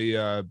was,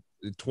 a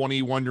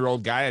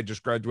 21-year-old guy. I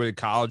just graduated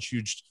college,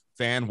 huge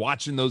fan,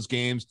 watching those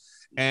games,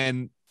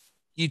 and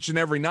each and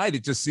every night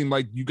it just seemed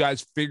like you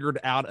guys figured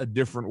out a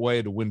different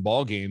way to win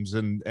ball games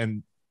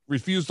and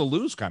refuse to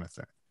lose, kind of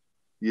thing.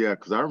 Yeah,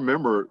 because I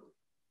remember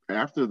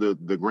after the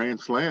grand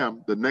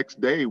slam, the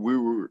next day we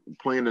were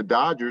playing the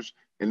Dodgers,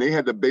 and they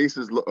had the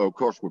bases, of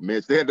course with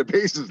Mitch, they had the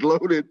bases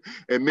loaded,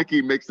 and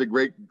Mickey makes the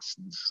great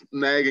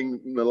snagging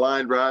the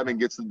line drive and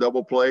gets the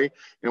double play,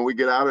 and we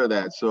get out of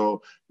that.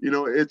 So, you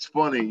know, it's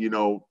funny, you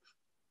know,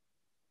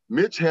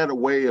 Mitch had a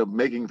way of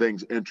making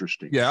things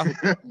interesting. Yeah,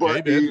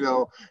 but yeah, you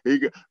know,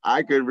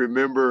 I could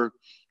remember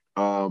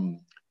Bergosi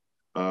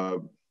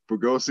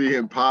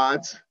and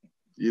Pods.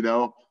 You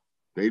know,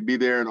 they'd be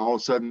there, and all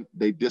of a sudden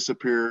they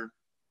disappear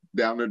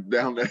down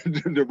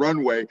the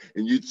runway,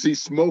 and you'd see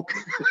smoke.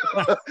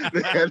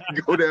 They had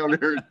to go down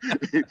there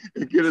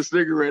and get a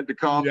cigarette to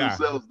calm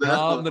themselves down.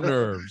 Calm the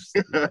nerves.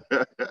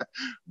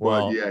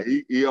 But yeah,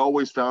 he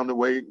always found a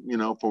way, you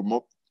know,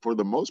 for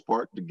the most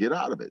part, to get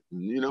out of it.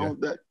 And, you know,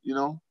 that, you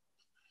know,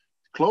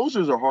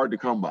 closers are hard to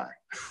come by.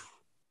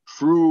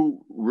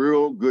 True,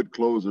 real good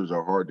closers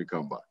are hard to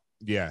come by.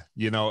 Yeah,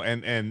 you know,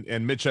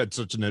 and Mitch had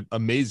such an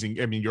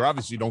amazing. I mean, you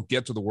obviously don't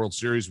get to the World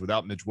Series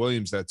without Mitch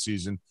Williams that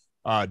season,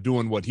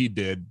 doing what he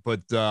did.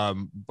 But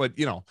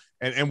you know,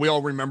 and we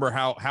all remember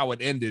how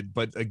it ended.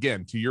 But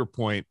again, to your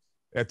point,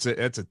 it's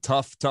a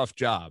tough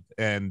job.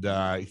 And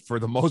for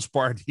the most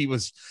part, he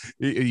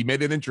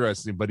made it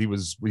interesting, but he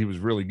was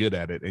really good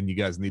at it, and you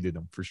guys needed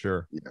him for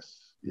sure.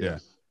 Yes. Yeah.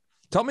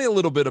 Tell me a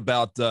little bit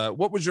about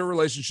what was your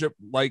relationship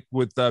like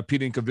with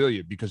Pete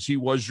Incaviglia, because he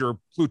was your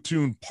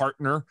platoon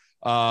partner.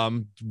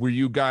 Were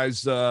you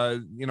guys,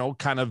 you know,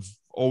 kind of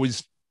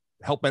always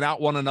helping out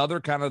one another,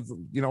 kind of,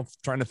 you know,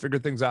 trying to figure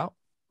things out?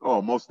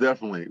 Oh, most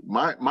definitely.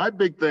 My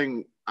big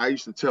thing I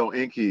used to tell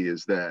Inky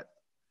is that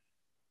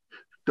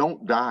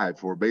don't dive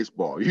for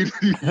baseball. You're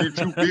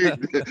too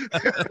big.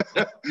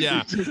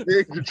 Yeah. You're too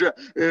big to try.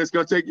 And it's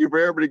going to take you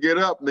forever to get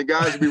up, and the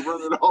guys will be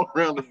running all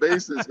around the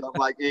bases. I'm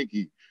like,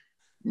 Inky,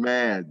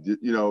 man,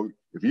 you know,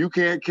 if you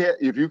can't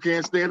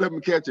stand up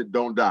and catch it,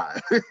 don't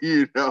dive.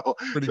 You know,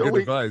 pretty good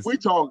advice. We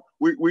talk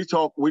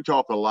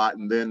a lot,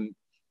 and then,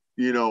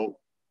 you know,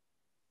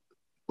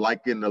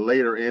 like in the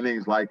later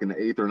innings, like in the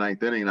 8th or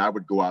 9th inning, I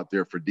would go out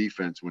there for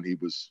defense when he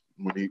was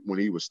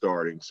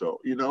starting. So,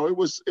 you know, it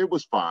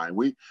was fine.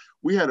 We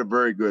had a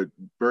very good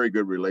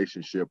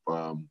relationship.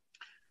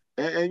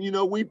 And you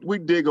know, we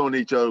dig on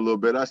each other a little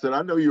bit. I said,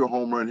 I know you're a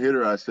home run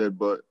hitter. I said,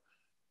 but,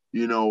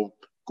 you know,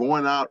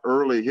 going out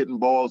early, hitting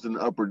balls in the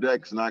upper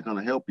deck is not going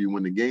to help you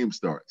when the game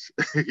starts.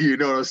 You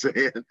know what I'm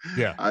saying?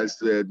 Yeah. I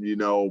said, you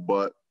know,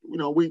 but, you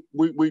know,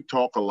 we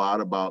talk a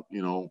lot about,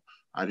 you know,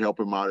 I'd help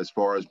him out as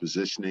far as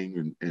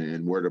positioning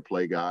and where to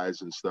play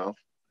guys and stuff.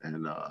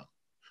 And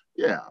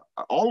yeah,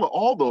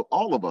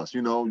 all of us,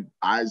 you know,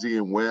 Izzy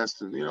and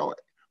West, and, you know,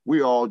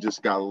 we all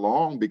just got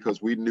along because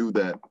we knew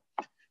that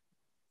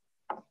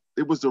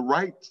it was the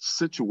right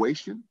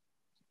situation.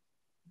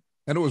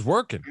 And it was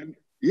working. And,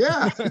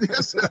 yeah,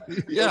 yes,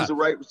 yeah. It was the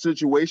right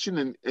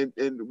situation,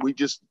 and we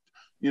just,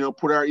 you know,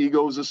 put our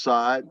egos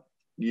aside,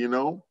 you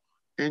know,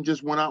 and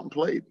just went out and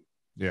played.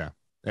 Yeah.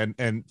 And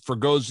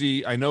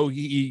Fergozzi, I know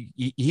he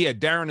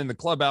had Darren in the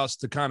clubhouse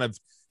to kind of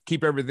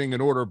keep everything in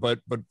order, but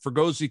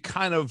Fergozzi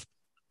kind of,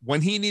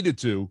 when he needed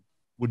to,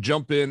 would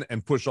jump in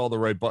and push all the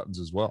right buttons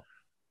as well.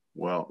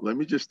 Well, let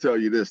me just tell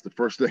you this. The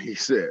first thing he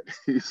said,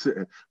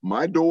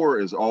 my door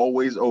is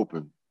always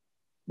open,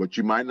 but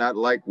you might not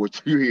like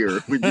what you hear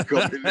when you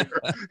come in there.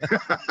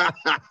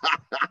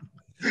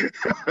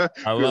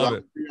 I love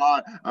it.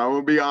 I'm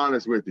going to be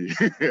honest with you.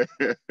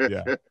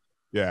 Yeah.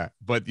 Yeah.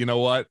 But you know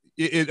what?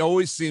 It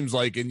always seems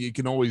like, and you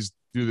can always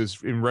do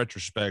this in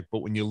retrospect,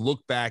 but when you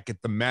look back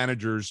at the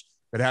managers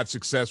that have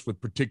success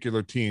with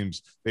particular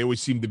teams, they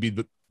always seem to be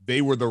they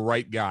were the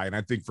right guy. And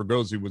I think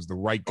Fergozzi was the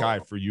right guy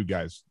for you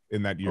guys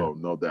in that year. Oh,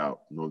 no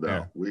doubt. No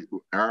doubt. Yeah.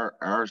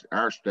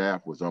 Our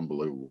staff was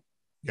unbelievable.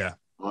 Yeah.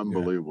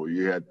 Unbelievable.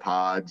 Yeah. You had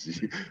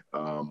Pods, you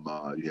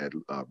had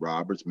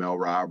Roberts, Mel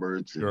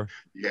Roberts, and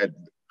you had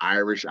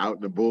Irish out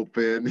in the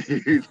bullpen,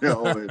 you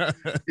know. And,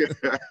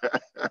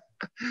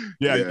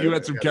 you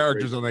had some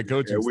characters on that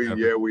coaching staff.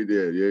 Yeah, we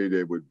did. Yeah, you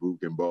did with Book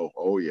and Bo.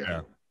 Oh,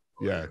 yeah.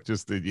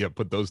 Just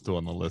put those two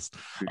on the list.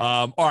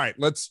 All right,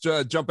 let's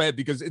jump ahead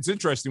because it's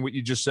interesting what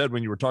you just said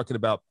when you were talking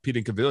about Pete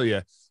and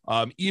Cavilla.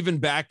 Even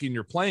back in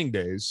your playing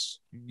days,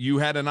 you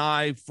had an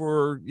eye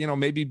for,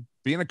 maybe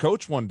being a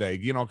coach one day,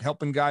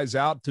 helping guys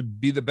out to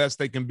be the best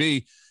they can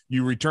be.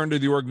 You returned to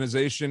the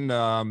organization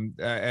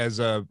as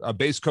a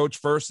base coach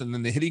first and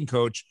then the hitting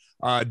coach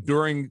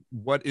during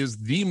what is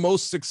the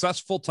most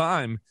successful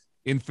time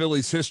in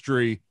Phillies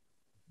history.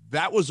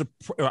 That was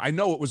I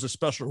know it was a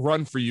special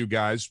run for you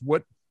guys.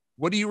 What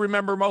do you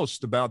remember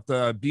most about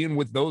being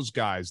with those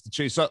guys, the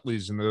Chase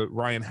Utleys and the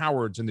Ryan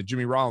Howards and the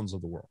Jimmy Rollins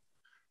of the world?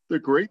 The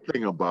great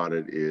thing about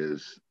it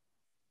is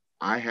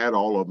I had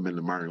all of them in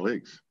the minor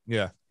leagues.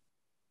 Yeah.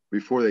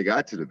 Before they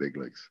got to the big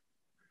leagues.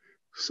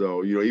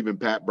 So, even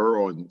Pat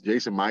Burrow and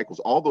Jason Michaels,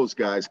 all those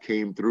guys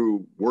came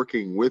through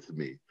working with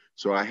me.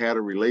 So I had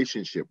a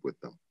relationship with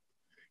them.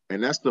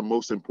 And that's the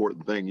most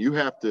important thing. You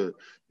have to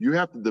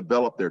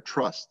develop their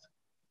trust.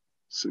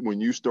 So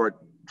when you start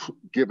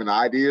giving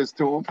ideas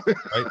to them,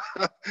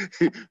 right.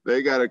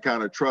 They got to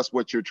kind of trust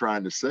what you're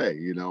trying to say,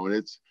 and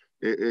it's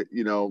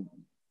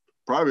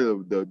probably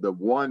the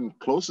one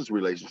closest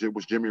relationship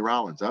was Jimmy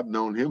Rollins. I've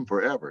known him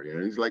forever.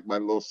 He's like my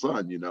little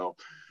son,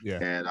 Yeah.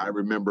 And I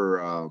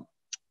remember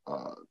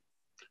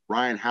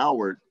Ryan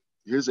Howard,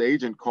 his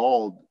agent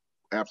called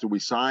after we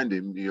signed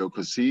him,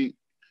 because he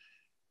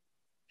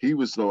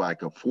was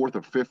like a fourth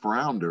or fifth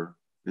rounder,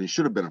 and he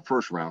should have been a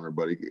first rounder,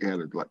 but he had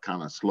a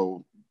kind of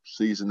slow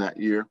season that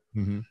year.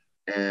 Mm-hmm.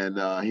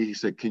 And he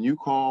said, "Can you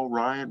call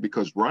Ryan?"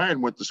 Because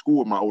Ryan went to school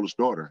with my oldest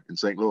daughter in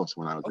St. Louis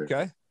when I was there.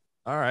 Okay.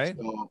 All right.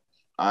 So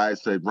I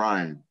said,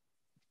 "Ryan,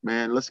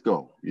 man, let's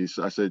go."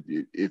 I said,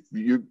 if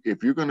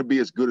you're going to be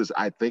as good as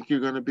I think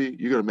you're going to be,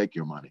 you're going to make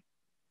your money.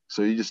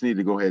 So you just need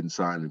to go ahead and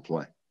sign and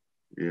play,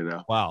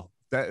 Wow.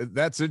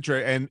 That's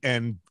interesting.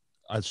 And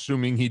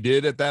assuming he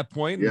did at that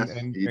point. Yes,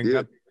 he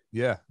did.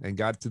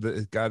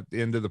 Got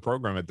into the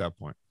program at that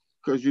point.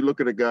 Because you look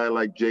at a guy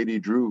like J.D.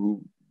 Drew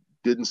who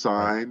didn't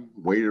sign,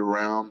 waited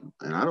around,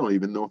 and I don't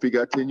even know if he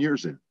got 10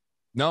 years in.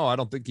 No, I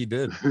don't think he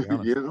did.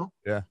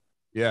 Yeah.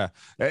 Yeah.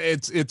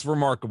 It's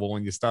remarkable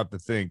when you stop to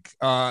think.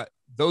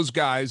 Those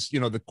guys,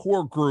 the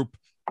core group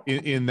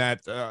in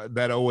that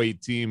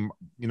 08 team,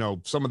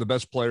 some of the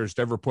best players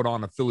to ever put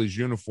on a Phillies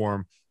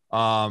uniform.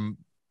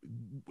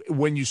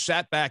 When you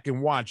sat back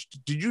and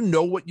watched, did you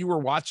know what you were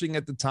watching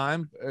at the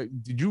time?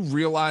 Did you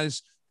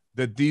realize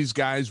that these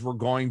guys were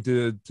going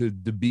to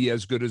be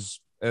as good as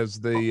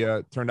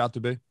they turned out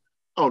to be?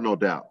 Oh, no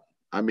doubt.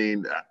 I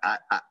mean,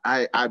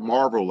 I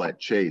marvel at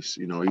Chase.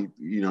 He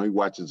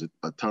watches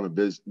a ton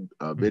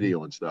of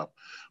video and stuff,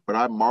 but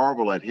I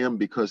marvel at him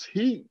because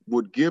he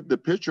would give the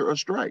pitcher a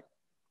strike.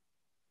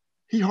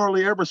 He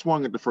hardly ever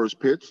swung at the first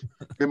pitch,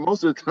 and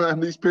most of the time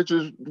these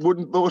pitchers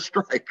wouldn't throw a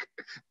strike,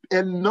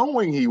 and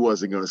knowing he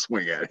wasn't going to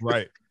swing at it.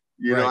 Right.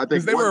 I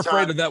think they were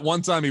afraid of that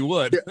one time he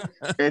would.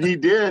 and he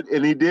did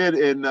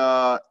in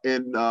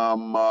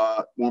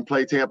when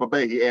played Tampa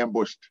Bay, he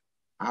ambushed.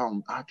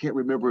 I can't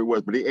remember who it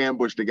was, but he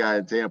ambushed the guy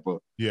in Tampa.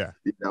 Yeah.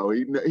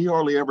 He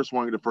hardly ever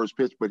swung at the first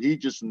pitch, but he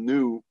just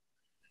knew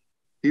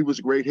he was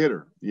a great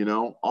hitter.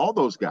 All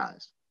those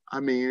guys. I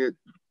mean,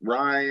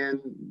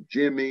 Ryan,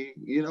 Jimmy.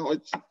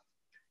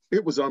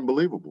 It was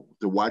unbelievable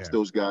to watch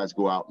those guys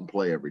go out and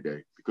play every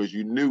day because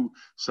you knew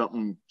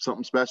something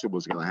special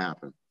was going to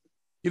happen.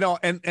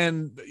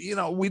 And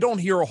we don't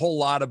hear a whole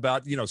lot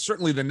about,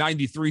 certainly the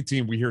 93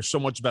 team. We hear so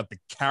much about the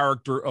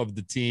character of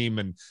the team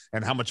and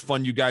how much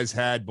fun you guys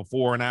had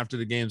before and after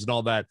the games and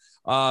all that.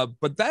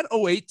 But that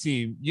 08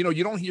 team,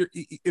 you don't hear,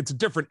 it's a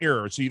different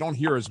era, so you don't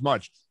hear as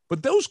much.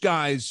 But those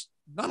guys,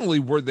 not only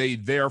were they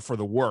there for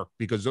the work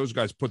because those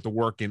guys put the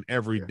work in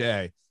every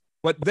day,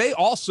 but they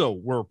also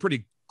were a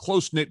pretty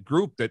close-knit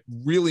group that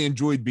really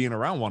enjoyed being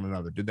around one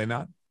another. Did they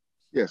not?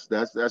 Yes,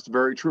 that's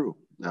very true.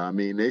 I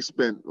mean, they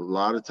spent a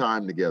lot of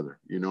time together,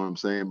 you know what I'm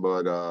saying?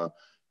 But,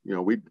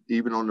 we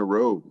even on the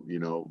road,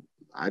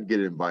 I'd get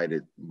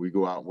invited. We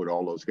go out with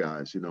all those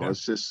guys,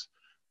 It's just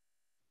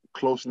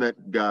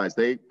close-knit guys.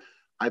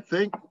 I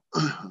think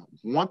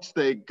once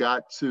they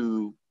got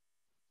to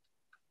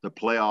the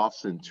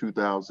playoffs in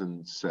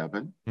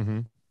 2007,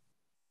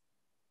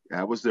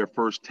 that was their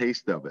first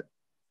taste of it.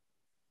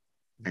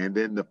 And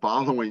then the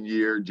following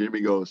year,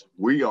 Jimmy goes,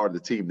 "We are the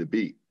team to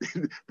beat."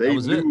 They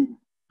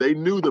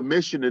knew the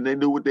mission and they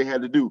knew what they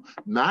had to do.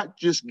 Not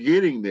just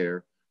getting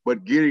there,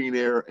 but getting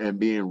there and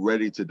being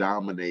ready to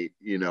dominate,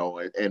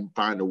 and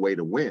find a way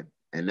to win.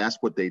 And that's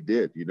what they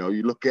did. You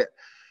look at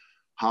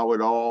how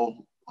it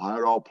all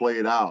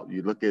played out.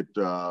 You look at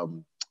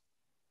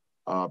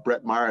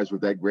Brett Myers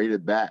with that great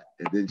at bat,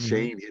 and then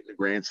Shane hitting the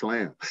grand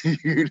slam,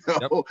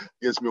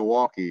 against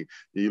Milwaukee.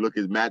 You look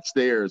at Matt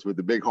Stairs with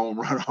the big home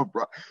run off,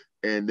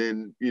 and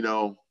then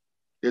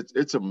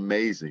it's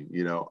amazing.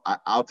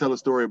 I'll tell a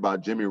story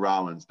about Jimmy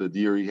Rollins, the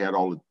year he had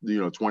all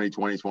the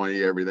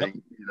 20,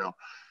 everything.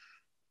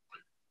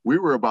 We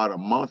were about a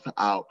month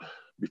out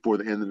before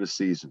the end of the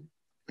season,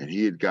 and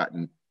he had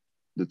gotten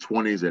the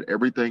 20s at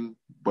everything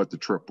but the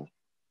triple.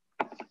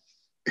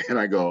 And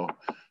I go,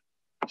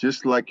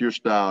 just like your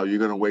style, you're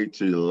going to wait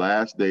till the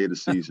last day of the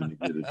season to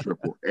get a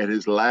triple. And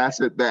his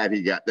last at bat,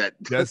 he got that,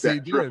 yes,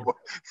 that he triple.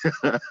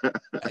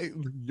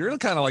 You're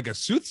kind of like a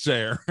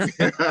soothsayer.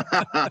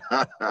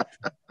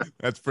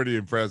 That's pretty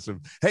impressive.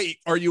 Hey,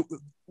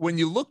 when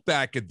you look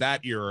back at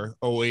that era,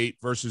 08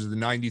 versus the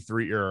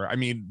 93 era, I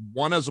mean,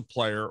 one as a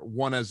player,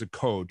 one as a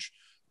coach,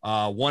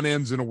 one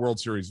ends in a World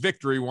Series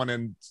victory, one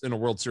ends in a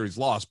World Series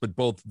loss, but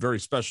both very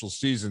special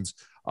seasons.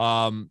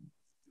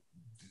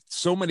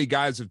 So many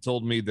guys have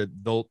told me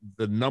that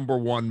the number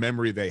one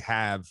memory they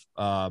have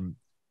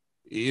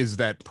is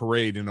that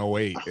parade in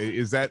 08.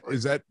 Is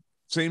that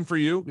same for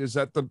you? Is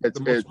that the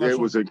most special? It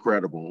was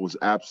incredible. It was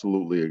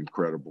absolutely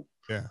incredible.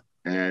 Yeah.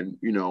 And,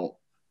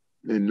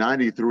 in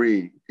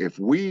 93, if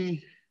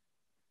we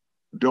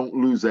don't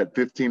lose that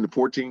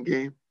 15-14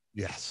 game,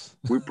 yes,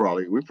 we're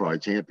probably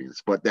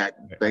champions, but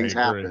things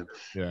happen.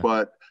 Yeah.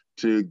 But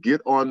to get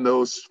on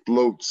those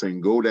floats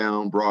and go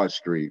down Broad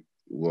Street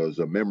was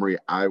a memory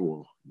I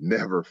will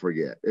never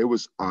forget. It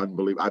was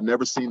unbelievable. I've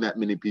never seen that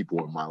many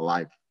people in my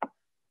life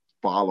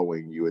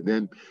following you. And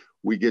then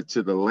we get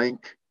to the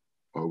link,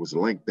 or it was a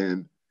link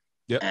then,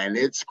 and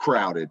it's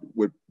crowded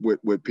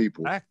with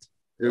people. Fact.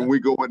 And we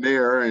go in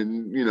there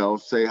and,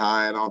 say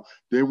hi and all.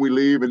 Then we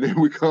leave and then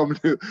we come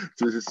to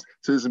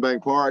Citizen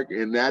Bank Park,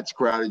 and that's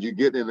crowded. You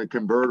get in a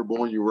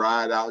convertible and you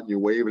ride out and you're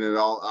waving it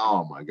all.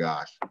 Oh my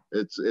gosh.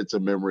 It's a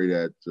memory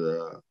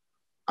that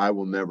I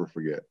will never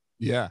forget.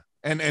 Yeah.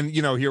 And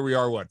here we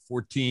are,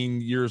 14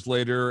 years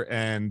later,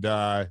 and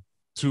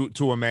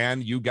to a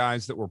man, you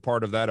guys that were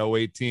part of that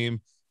 08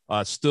 team,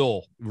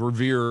 still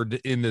revered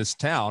in this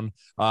town.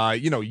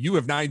 You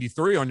have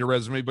 93 on your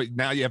resume, but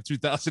now you have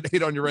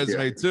 2008 on your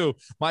resume too.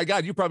 My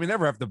God, you probably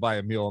never have to buy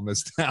a meal in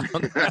this town.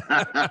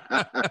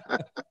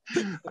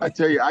 I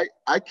tell you,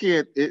 I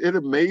can't, it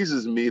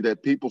amazes me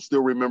that people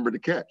still remember the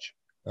catch.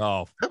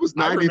 Oh, that was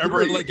 93. I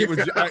remember it like it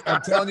was.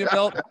 I'm telling you,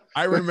 Milt,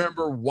 I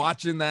remember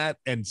watching that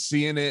and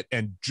seeing it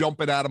and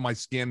jumping out of my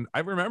skin. I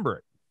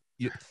remember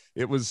it.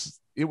 It was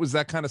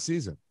that kind of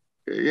season.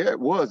 Yeah, it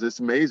was. It's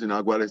amazing.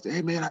 I'll go out and say,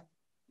 "Hey, man,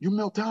 you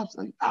Milt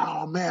Thompson?"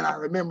 Oh man, I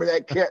remember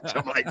that catch.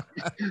 I'm like,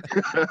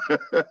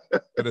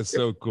 that is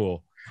so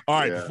cool. All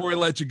right, before I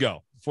let you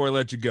go,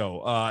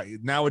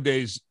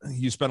 nowadays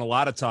you spend a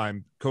lot of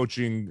time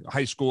coaching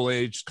high school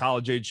age,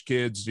 college age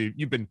kids.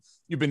 You've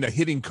been a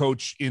hitting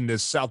coach in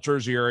this South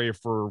Jersey area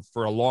for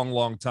a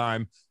long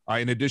time,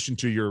 in addition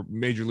to your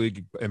major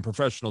league and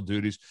professional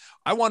duties.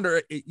 I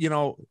wonder,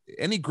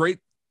 any great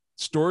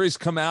stories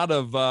come out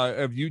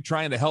of you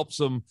trying to help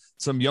some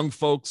young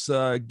folks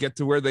get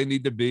to where they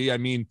need to be? I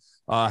mean,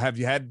 have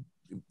you had,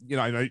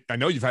 I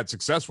know you've had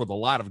success with a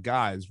lot of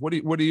guys. What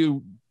do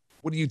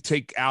you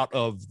take out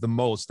of the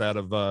most out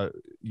of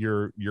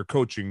your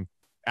coaching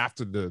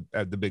after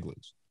at the big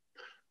leagues?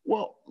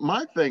 Well,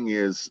 my thing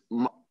is,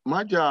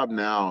 my job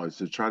now is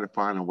to try to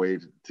find a way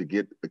to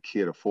get a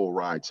kid a full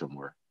ride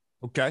somewhere.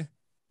 Okay.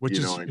 Which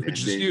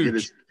is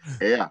huge.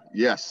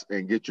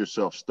 And get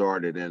yourself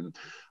started. And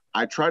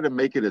I try to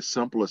make it as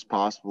simple as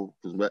possible,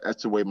 because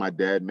that's the way my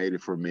dad made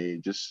it for me.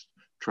 Just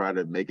try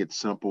to make it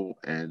simple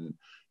and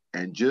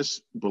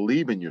just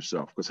believe in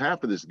yourself,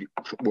 because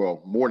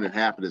more than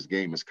half of this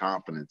game is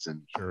confidence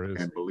and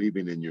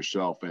believing in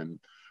yourself. And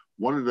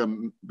one of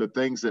the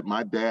things that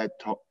my dad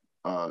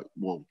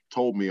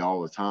told me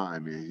all the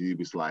time, and he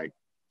was like,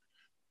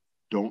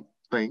 "Don't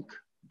think,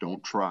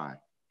 don't try,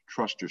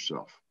 trust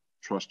yourself,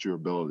 trust your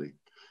ability."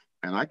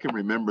 And I can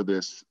remember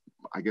this,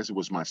 I guess it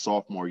was my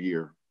sophomore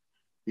year.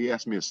 He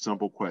asked me a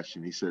simple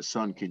question. He said,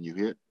 "Son, can you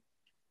hit?"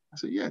 I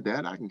said, "Yeah,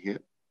 Dad, I can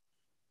hit."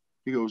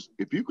 He goes,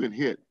 "If you can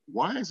hit,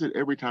 why is it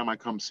every time I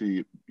come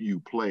see you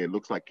play, it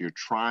looks like you're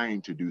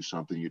trying to do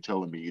something you're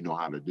telling me you know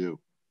how to do?"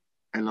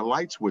 And the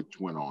light switch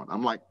went on.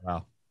 I'm like,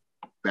 wow.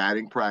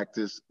 Batting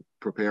practice,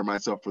 prepare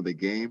myself for the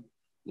game.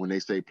 When they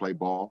say play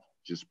ball,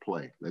 just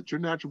play. Let your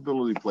natural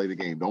ability play the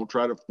game. Don't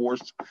try to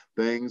force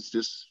things.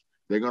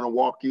 They're going to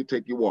walk you,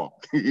 take your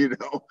walk,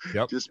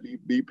 Just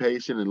be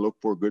patient and look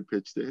for a good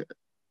pitch to hit.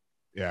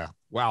 Yeah.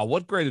 Wow.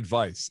 What great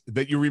advice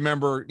that you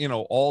remember,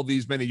 all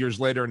these many years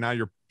later, and now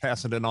you're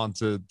passing it on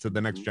to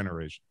the next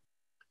generation.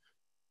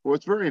 Well,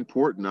 it's very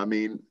important. I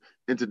mean,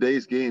 in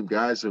today's game,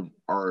 guys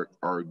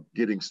are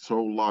getting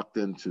so locked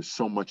into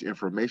so much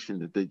information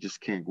that they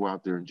just can't go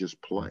out there and just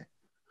play.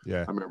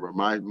 Yeah. I remember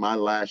my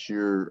last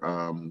year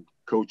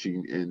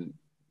coaching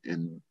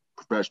in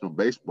professional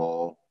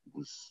baseball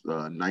was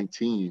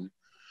 19,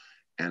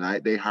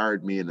 and they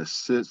hired me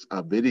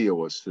a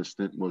video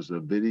assistant, was a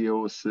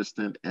video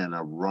assistant and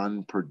a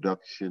run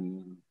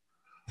production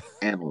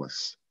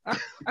analyst.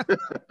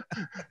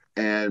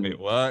 And wait,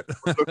 what?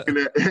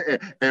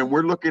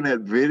 we're looking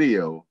at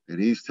video,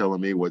 and he's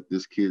telling me what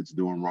this kid's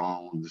doing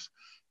wrong.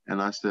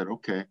 And I said,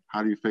 okay,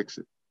 how do you fix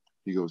it?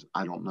 He goes,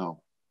 I don't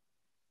know.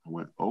 I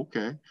went,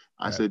 okay.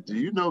 I said, do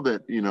you know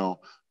that,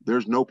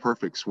 there's no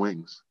perfect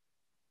swings?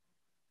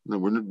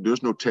 No,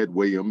 there's no Ted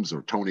Williams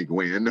or Tony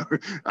Gwynn.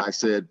 I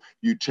said,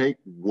 you take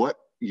what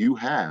you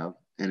have,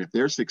 and if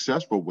they're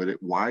successful with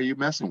it, why are you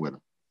messing with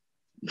them?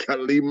 You got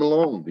to leave them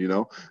alone.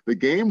 The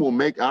game will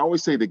I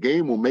always say the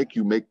game will make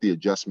you make the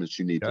adjustments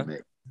you need to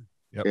make.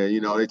 Yep.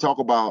 And, they talk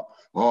about,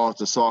 oh,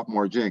 it's a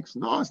sophomore jinx.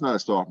 No, it's not a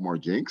sophomore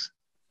jinx.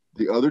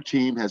 The other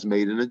team has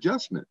made an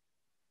adjustment,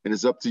 and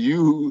it's up to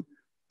you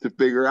to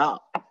figure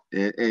out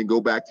and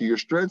go back to your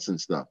strengths and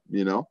stuff.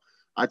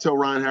 I tell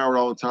Ryan Howard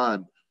all the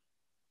time,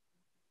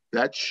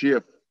 that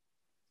shift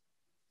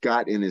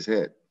got in his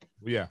head.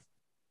 Yeah.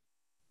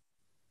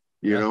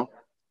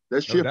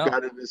 That shift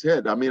got in his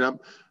head. I mean,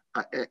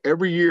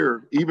 every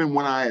year, even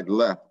when I had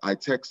left, I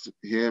text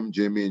him,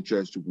 Jimmy, and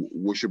Chess to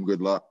wish him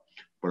good luck.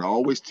 But I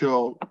always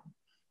tell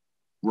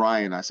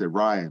Ryan, I said,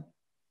 Ryan,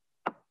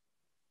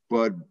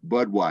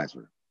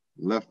 Budweiser,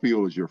 left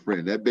field is your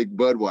friend. That big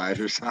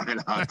Budweiser sign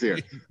out there.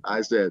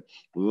 I said,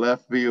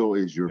 left field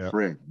is your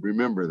friend.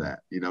 Remember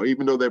that.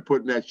 Even though they're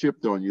putting that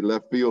shift on you,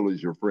 left field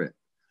is your friend.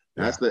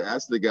 That's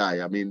the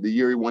guy. I mean, the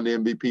year he won the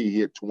MVP, he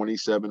hit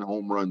 27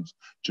 home runs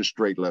to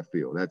straight left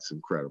field. That's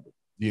incredible.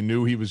 You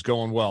knew he was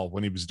going well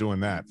when he was doing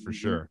that, for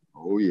sure.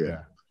 Oh,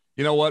 yeah.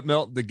 You know what,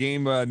 Milt? The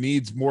game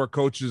needs more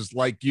coaches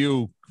like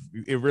you.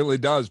 It really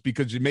does,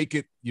 because you make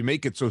it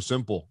so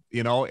simple,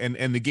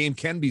 and the game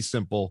can be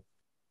simple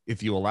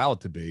if you allow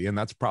it to be. And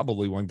that's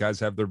probably when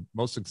guys have their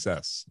most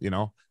success,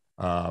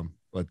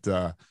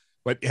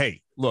 but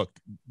hey, look,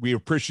 we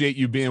appreciate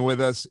you being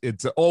with us.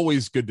 It's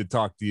always good to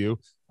talk to you.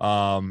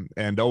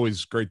 And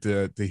always great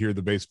to hear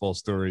the baseball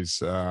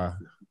stories.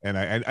 And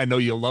I know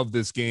you love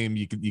this game.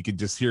 You can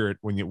just hear it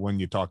when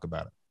you talk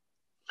about it.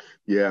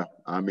 Yeah.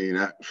 I mean,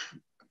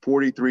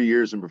 43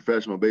 years in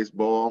professional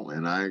baseball,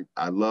 and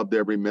I loved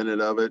every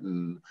minute of it.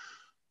 And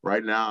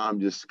right now I'm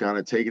just kind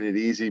of taking it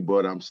easy,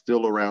 but I'm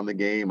still around the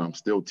game. I'm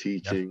still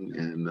teaching,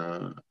 and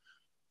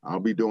I'll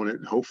be doing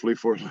it hopefully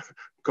for a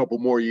couple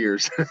more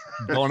years.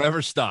 Don't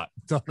ever stop.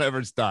 Don't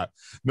ever stop.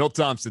 Milt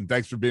Thompson,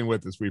 thanks for being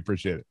with us. We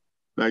appreciate it.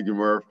 Thank you,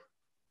 Murph.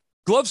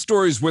 Glove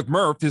Stories with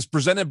Murph is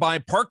presented by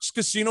Parks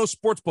Casino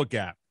Sportsbook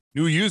app.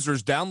 New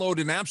users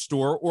download an app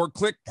store or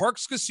click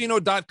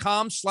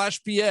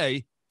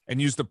parkscasino.com/PA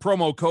and use the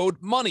promo code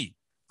MONEY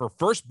for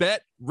first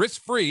bet,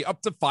 risk-free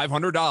up to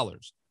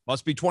 $500.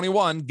 Must be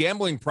 21.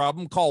 Gambling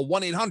problem? Call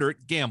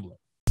 1-800-GAMBLER.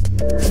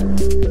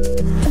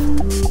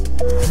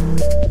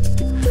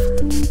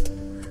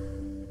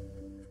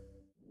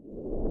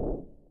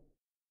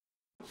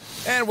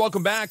 And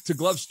welcome back to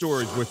Glove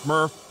Stories with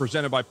Murph,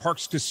 presented by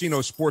Parks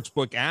Casino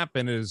Sportsbook app.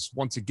 And it is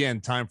once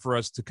again time for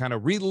us to kind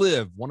of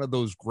relive one of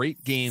those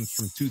great games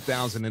from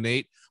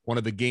 2008, one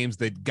of the games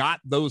that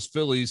got those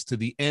Phillies to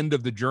the end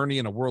of the journey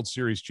in a World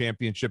Series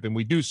championship. And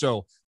we do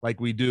so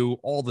like we do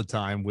all the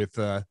time with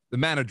the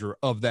manager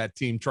of that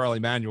team, Charlie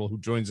Manuel, who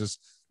joins us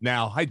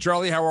now. Hi,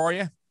 Charlie. How are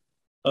you?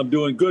 I'm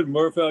doing good,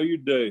 Murph. How are you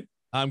today?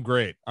 I'm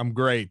great.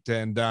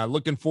 And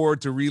looking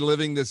forward to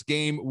reliving this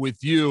game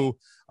with you.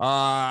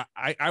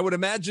 I would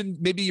imagine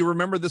maybe you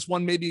remember this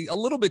one maybe a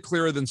little bit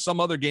clearer than some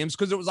other games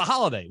because it was a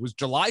holiday. It was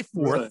July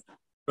 4th,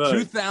 right.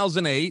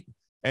 2008,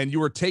 and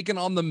you were taking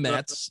on the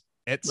Mets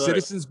at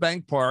Citizens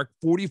Bank Park,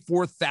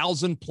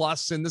 44,000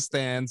 plus in the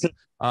stands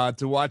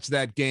to watch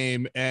that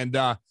game. And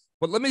but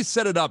let me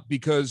set it up,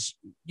 because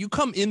you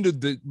come into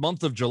the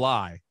month of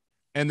July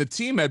and the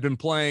team had been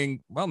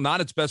playing, well,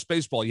 not its best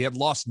baseball. You had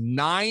lost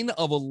 9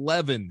 of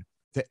 11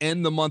 to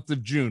end the month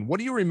of June. What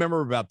do you remember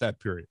about that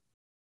period?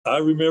 I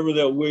remember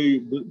that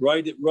way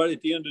right at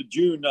the end of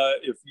June.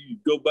 If you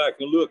go back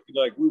and look,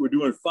 like we were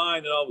doing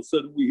fine, and all of a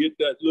sudden we hit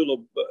that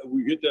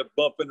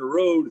bump in the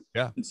road.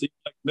 Yeah, and seemed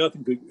like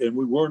nothing could, and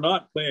we were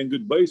not playing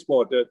good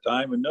baseball at that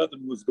time, and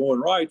nothing was going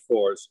right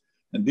for us.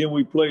 And then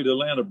we played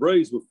Atlanta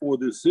Braves before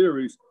this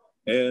series,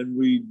 and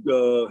we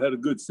had a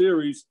good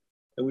series,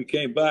 and we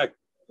came back.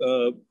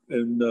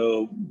 And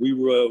we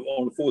were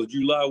on the 4th of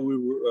July. We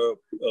were, of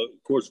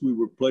course, we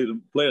were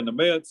playing the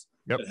Mets.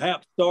 Yep. And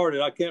Hap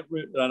started. I can't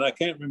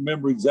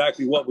remember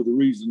exactly what was the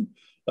reason.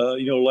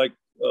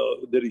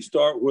 Did he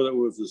start? Whether it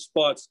was a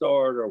spot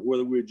start or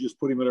whether we had just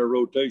put him in our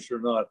rotation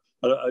or not.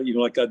 I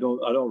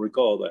don't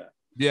recall that.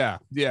 Yeah.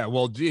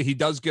 Well, gee, he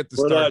does get the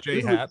start.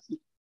 Jay Happ.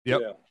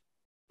 Yep. Yeah.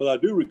 but I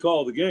do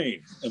recall the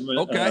game. I mean,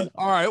 Okay.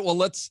 All right. Well,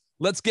 let's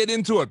get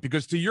into it,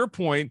 because to your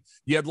point,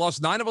 you had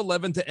lost 9 of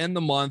 11 to end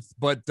the month,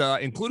 but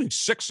including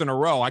 6 in a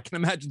row. I can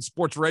imagine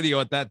sports radio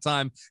at that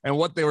time and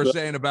what they were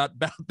saying about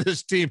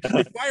this team.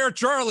 Hey, fire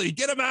Charlie,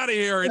 get him out of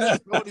here. He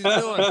doesn't know what he's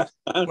doing.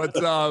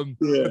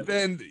 But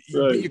then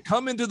you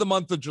come into the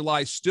month of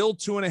July, still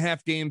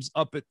 2.5 games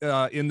up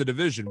in the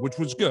division, which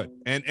was good.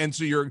 And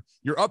so you're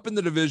up in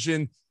the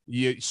division.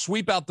 You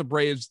sweep out the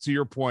Braves, to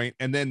your point,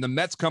 and then the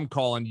Mets come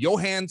calling.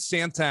 Johan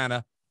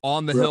Santana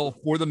on the hill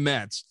for the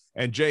Mets,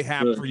 and Jay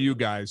Happ for you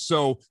guys.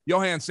 So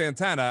Johan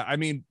Santana, I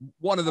mean,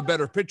 one of the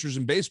better pitchers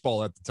in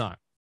baseball at the time.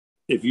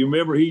 If you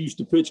remember, he used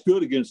to pitch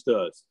good against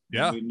us.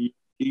 Yeah. I mean,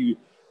 he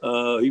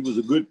was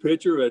a good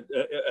pitcher at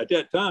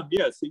that time.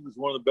 Yes, he was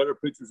one of the better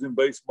pitchers in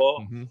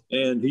baseball,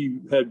 and he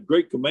had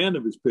great command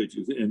of his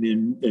pitches, and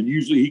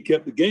usually he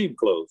kept the game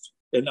close.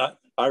 And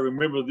I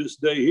remember this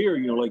day here,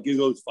 you know, like he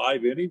goes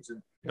 5 innings,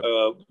 and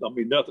I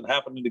mean, nothing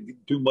happened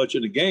too much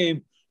in the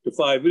game to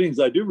 5 innings.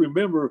 I do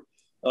remember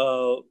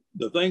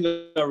the thing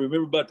that I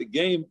remember about the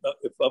game,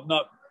 if I'm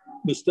not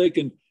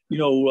mistaken, you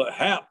know,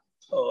 Happ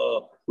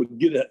would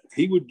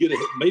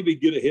maybe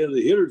get ahead of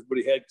the hitters, but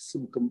he had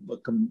some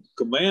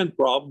command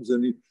problems,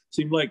 and it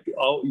seemed like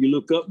you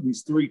look up and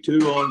he's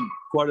 3-2 on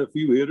quite a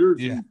few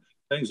hitters and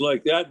things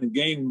like that, and the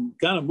game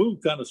kind of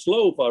moved kind of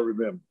slow, if I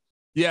remember.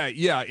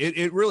 Yeah,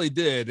 it really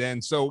did.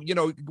 And so, you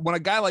know, when a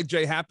guy like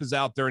Jay Happ is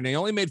out there, and they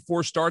only made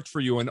 4 starts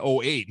for you in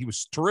 2008, he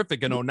was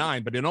terrific in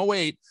 2009, but in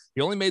 2008,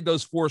 he only made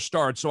those 4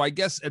 starts. So I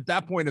guess at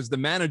that point, as the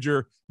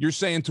manager, you're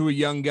saying to a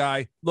young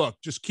guy, look,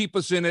 just keep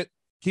us in it,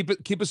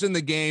 keep us in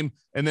the game.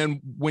 And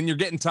then when you're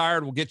getting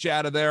tired, we'll get you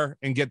out of there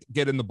and get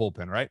in the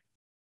bullpen, right?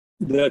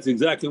 That's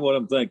exactly what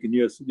I'm thinking.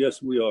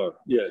 Yes, we are.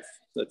 Yes,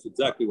 that's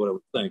exactly what I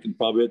was thinking,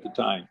 probably at the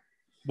time.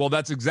 Well,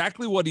 that's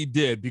exactly what he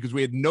did, because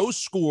we had no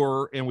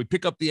score and we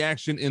pick up the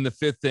action in the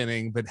 5th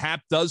inning, but Happ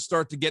does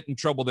start to get in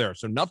trouble there.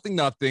 So nothing,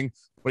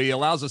 but he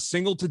allows a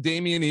single to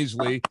Damian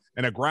Easley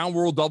and a ground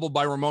rule double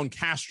by Ramon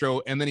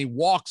Castro. And then he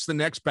walks the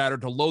next batter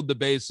to load the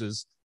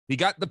bases. He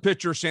got the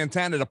pitcher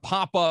Santana to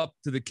pop up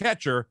to the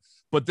catcher,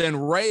 but then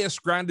Reyes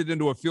grounded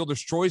into a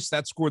fielder's choice.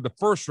 That scored the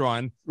first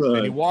run. Right.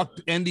 And he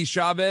walked Endy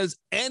Chavez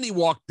and he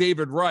walked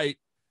David Wright,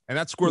 and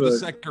that scored the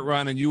second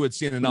run. And you had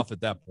seen enough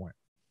at that point.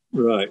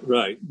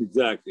 Right,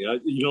 exactly. I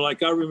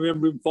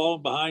remember him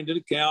falling behind in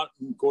the count,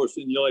 and of course,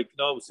 and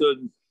all of a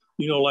sudden,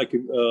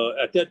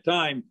 at that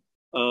time,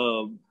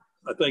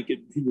 I think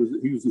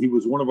he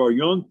was one of our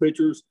young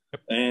pitchers,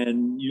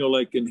 and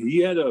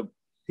and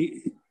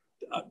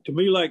to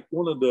me, like,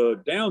 one of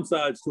the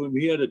downsides to him,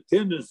 he had a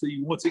tendency,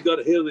 once he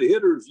got ahead of the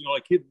hitters,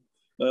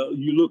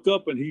 you look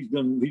up and he's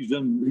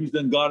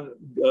done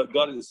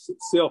got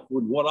himself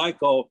with what I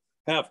call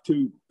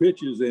half-2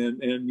 pitches,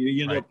 and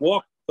you end up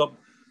walking up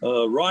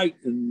right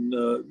in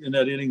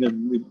that inning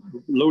and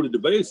loaded the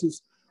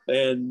bases,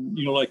 and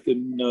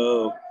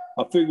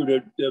I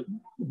figured that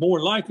more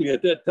than likely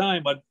at that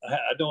time I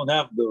don't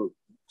have the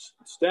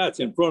stats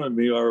in front of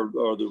me or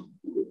the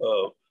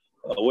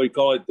what do you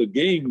call it, the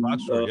game,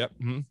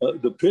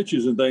 the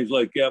pitches and things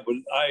like that, but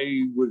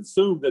I would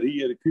assume that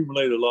he had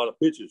accumulated a lot of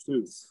pitches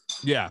too.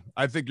 Yeah,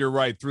 I think you're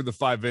right, through the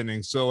 5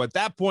 innings. So at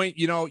that point,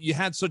 you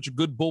had such a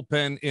good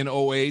bullpen in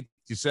 2008.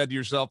 You said to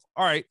yourself,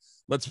 all right,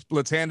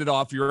 let's hand it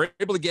off. You're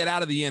able to get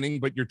out of the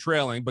inning, but you're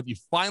trailing. But you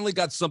finally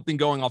got something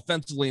going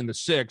offensively in the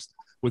 6th.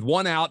 With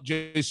 1 out,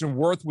 Jason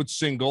Worth would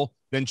single.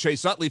 Then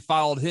Chase Utley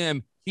followed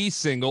him. He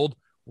singled.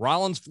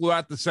 Rollins flew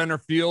out to center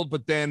field,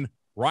 but then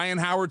Ryan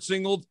Howard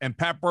singled and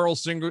Pat Burrell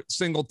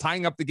singled,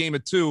 tying up the game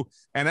at 2.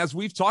 And as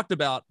we've talked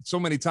about so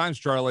many times,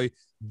 Charlie,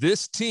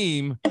 this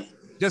team,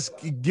 just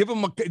give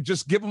them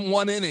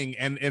 1 inning,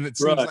 and it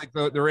seems like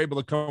they're able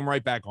to come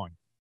right back on.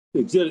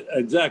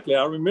 Exactly.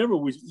 I remember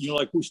we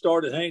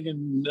started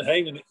hanging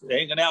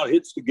out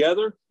hits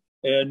together,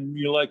 and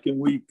and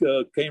we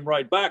came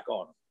right back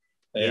on them.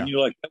 And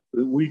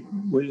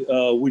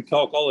we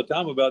talk all the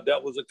time about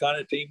that was the kind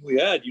of team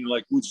we had.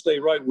 We'd stay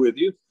right with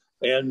you,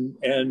 and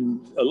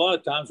a lot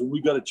of times when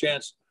we got a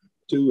chance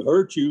to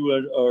hurt you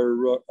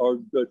or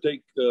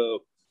take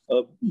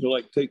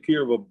take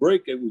care of a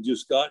break that we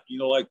just got,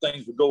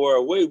 things would go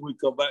our way, we'd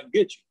come back and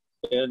get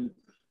you.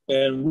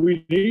 And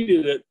we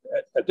needed it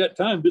at that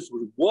time. This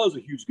was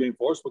a huge game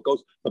for us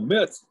because the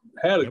Mets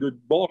had a good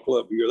ball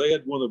club here. They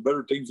had one of the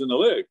better teams in the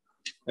league.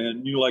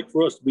 And,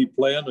 for us to be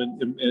playing,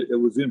 and it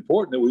was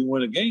important that we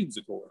win the games,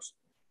 of course.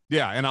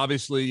 Yeah, and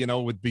obviously,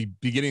 with the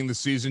beginning of the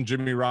season,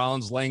 Jimmy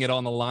Rollins laying it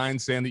on the line,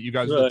 saying that you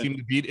guys were the team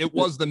to beat. It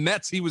was the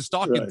Mets he was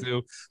talking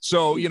to.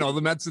 So,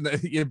 the Mets,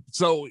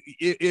 so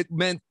it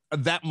meant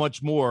that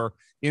much more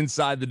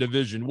inside the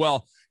division.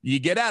 Well, you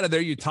get out of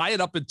there, you tie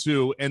it up at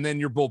 2, and then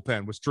your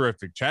bullpen was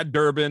terrific. Chad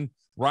Durbin,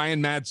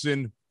 Ryan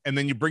Madsen, and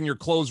then you bring your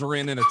closer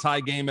in a tie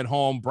game at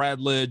home, Brad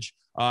Lidge,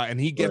 and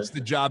he gets the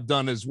job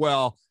done as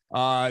well.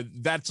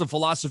 That's a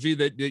philosophy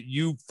that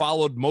you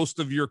followed most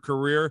of your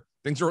career.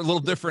 Things are a little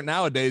different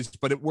nowadays,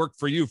 but it worked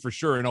for you for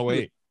sure in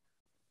 2008.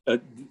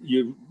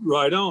 You're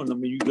right on. I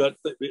mean, you got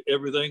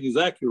everything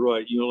exactly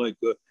right.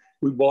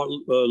 We bought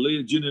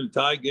Lidge in a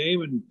tie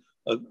game, and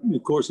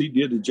of course, he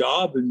did the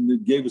job and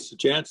it gave us a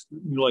chance,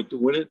 to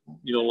win it,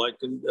 like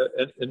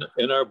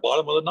in our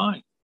bottom of the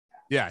ninth.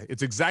 Yeah,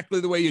 it's exactly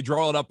the way you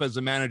draw it up as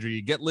a manager.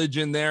 You get Lidge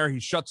in there, he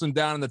shuts him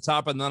down in the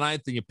top of the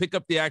ninth, and you pick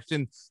up the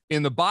action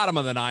in the bottom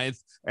of the ninth.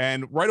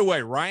 And right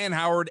away, Ryan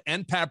Howard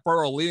and Pat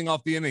Burrell leading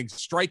off the inning,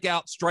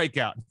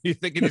 strikeout. You're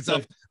thinking to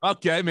yourself,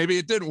 okay, maybe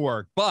it didn't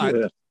work.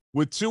 But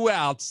with 2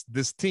 outs,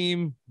 this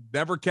team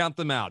never count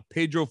them out.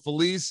 Pedro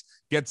Feliz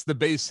gets the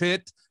base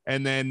hit.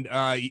 And then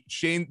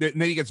then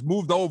he gets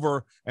moved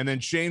over, and then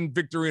Shane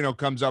Victorino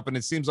comes up, and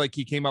it seems like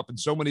he came up in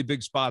so many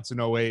big spots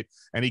in 08,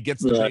 and he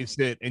gets the base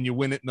hit, and you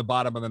win it in the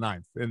bottom of the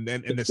ninth. And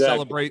then to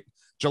celebrate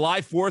July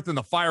 4th, and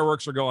the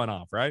fireworks are going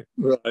off, right?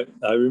 Right.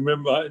 I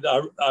remember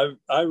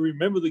I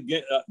remember the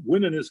game,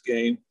 winning this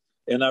game,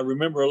 and I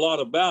remember a lot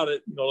about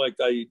it. But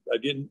I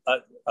didn't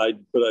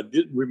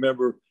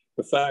remember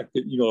the fact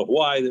that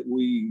why that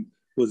we.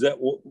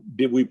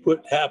 Did we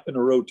put Hap in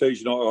a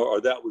rotation, or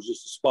that was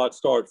just a spot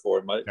start for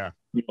him?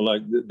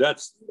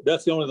 That's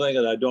the only thing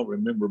that I don't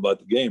remember about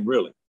the game.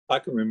 Really, I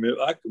can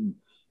remember. I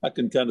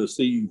can kind of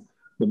see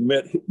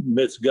the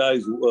Mets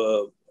guys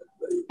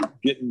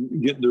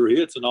getting their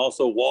hits and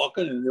also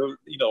walking, and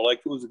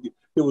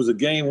it was a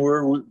game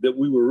that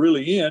we were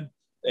really in,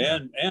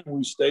 and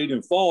we stayed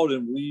and fought,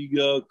 and we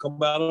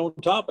come out on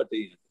top at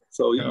the end.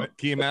 So,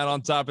 came out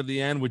on top of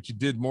the end, which you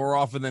did more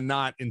often than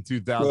not in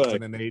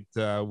 2008,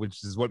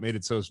 which is what made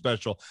it so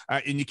special.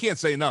 And you can't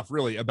say enough,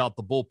 really, about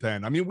the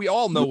bullpen. I mean, we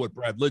all know what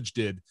Brad Lidge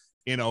did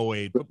in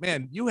 08, but,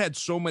 man, you had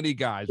so many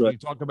guys. When you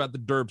talk about the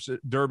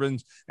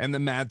Durbins and the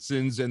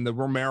Matsons and the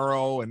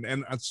Romero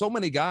and so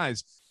many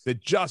guys that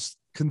just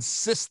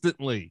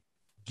consistently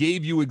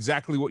gave you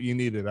exactly what you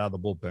needed out of the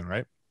bullpen,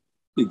 right?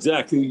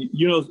 Exactly.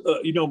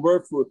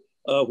 Murph,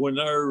 when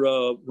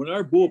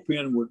our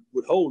bullpen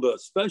would hold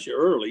us, especially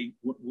early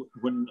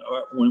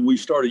when we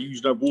started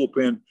using our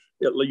bullpen,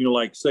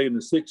 like say in the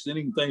 6th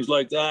inning, things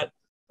like that,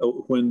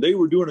 when they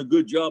were doing a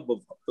good job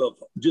of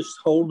just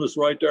holding us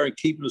right there and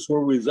keeping us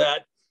where we was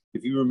at.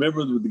 If you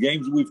remember the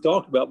games that we've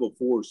talked about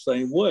before,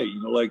 same way,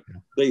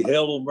 they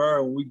held them there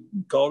and we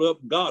caught up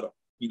and got them,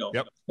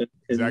 Yep.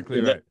 Exactly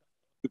right.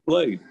 We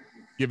played.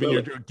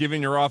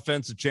 Giving your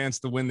offense a chance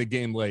to win the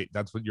game late.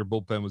 That's what your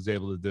bullpen was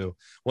able to do.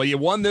 Well, you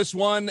won this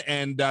one,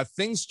 and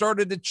things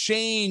started to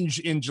change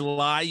in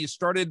July. You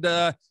started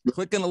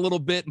clicking a little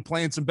bit and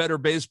playing some better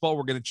baseball.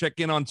 We're going to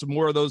check in on some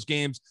more of those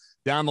games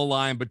down the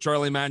line. But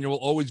Charlie Manuel,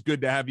 always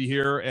good to have you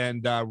here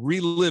and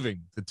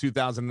reliving the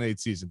 2008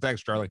 season.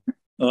 Thanks, Charlie.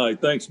 All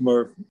right. Thanks,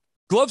 Murph.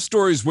 Glove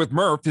Stories with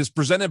Murph is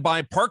presented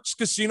by Parks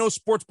Casino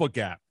Sportsbook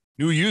app.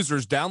 New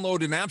users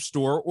download an app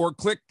store or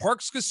click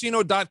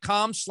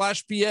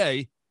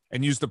parkscasino.com/PA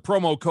and use the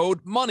promo code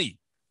MONEY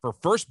for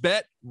first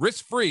bet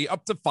risk-free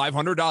up to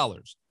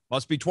 $500.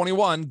 Must be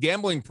 21.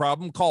 Gambling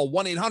problem? Call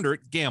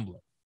 1-800-GAMBLER.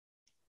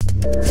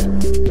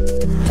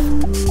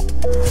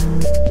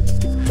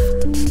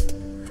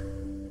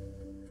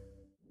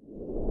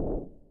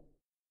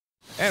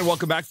 And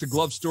welcome back to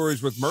Glove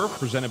Stories with Murph,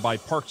 presented by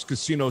Parks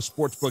Casino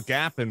Sportsbook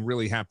app, and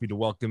really happy to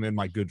welcome in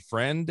my good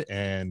friend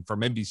and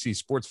from NBC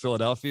Sports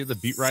Philadelphia, the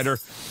beat writer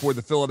for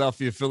the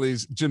Philadelphia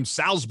Phillies, Jim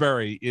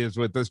Salisbury, is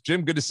with us.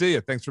 Jim, good to see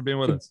you. Thanks for being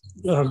with us.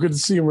 Oh, good to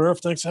see you, Murph.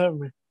 Thanks for having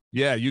me.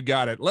 Yeah, you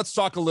got it. Let's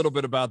talk a little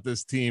bit about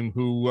this team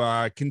who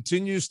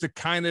continues to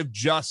kind of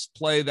just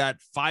play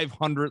that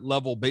 500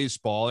 level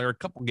baseball. There are a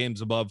couple games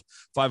above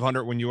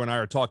 500 when you and I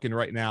are talking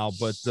right now,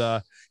 but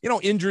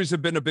injuries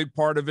have been a big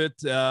part of it.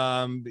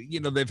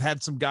 They've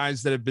had some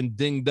guys that have been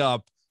dinged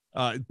up,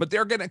 but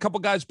they're getting a couple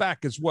guys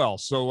back as well.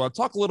 So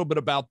talk a little bit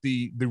about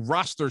the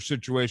roster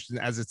situation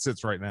as it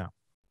sits right now.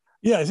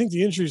 Yeah, I think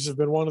the injuries have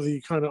been one of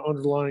the kind of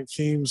underlying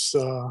themes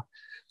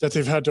that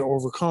they've had to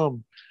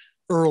overcome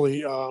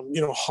early.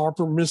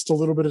 Harper missed a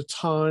little bit of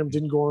time,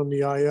 didn't go on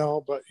the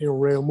IL, but,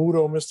 Real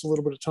Muto missed a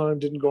little bit of time,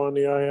 didn't go on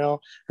the IL.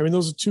 I mean,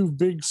 those are two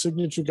big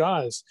signature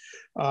guys.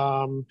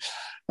 Roman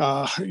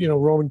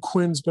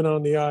Quinn's been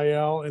on the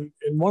IL, and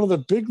one of the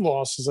big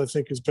losses, I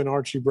think, has been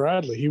Archie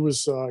Bradley. He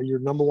was your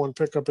number one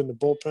pickup in the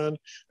bullpen.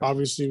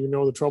 Obviously, we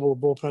know the trouble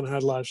the bullpen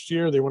had last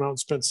year. They went out and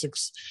spent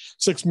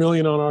 $6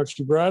 million on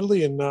Archie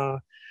Bradley, and I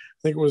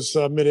think it was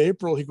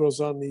mid-April, he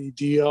goes on the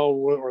DL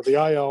or the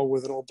IL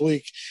with an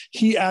oblique.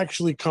 He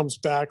actually comes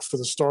back for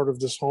the start of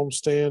this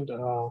homestand,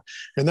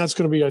 and that's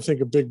going to be, I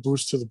think, a big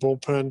boost to the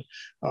bullpen,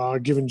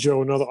 giving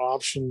Joe another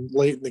option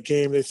late in the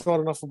game. They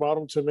thought enough about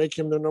him to make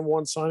him their number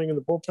one signing in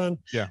the bullpen,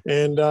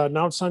 and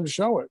now it's time to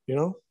show it,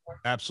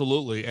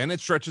 Absolutely, and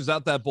it stretches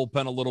out that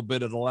bullpen a little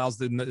bit. It allows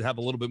them to have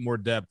a little bit more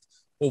depth.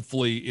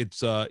 Hopefully,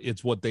 it's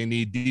what they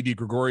need. Didi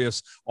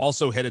Gregorius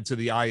also headed to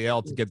the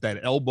IL to get that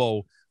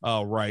elbow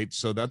right.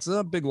 So that's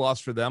a big loss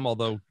for them,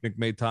 although Nick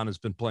Maton has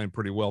been playing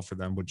pretty well for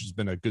them, which has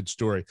been a good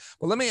story.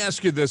 But let me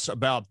ask you this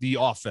about the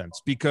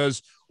offense,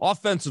 because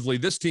offensively,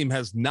 this team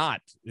has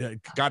not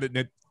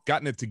gotten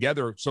it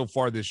together so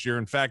far this year.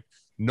 In fact,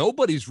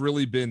 nobody's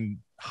really been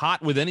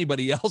hot with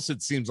anybody else.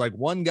 It seems like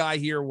one guy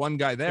here, one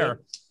guy there. Yeah.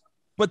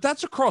 But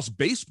that's across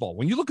baseball.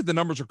 When you look at the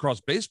numbers across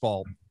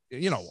baseball,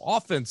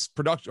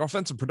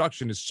 offensive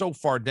production is so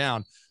far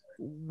down.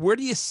 Where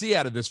do you see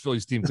out of this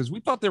Phillies team? Because we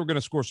thought they were going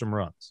to score some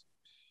runs.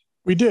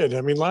 We did. I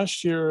mean,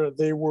 last year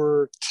they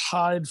were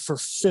tied for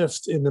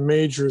 5th in the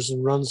majors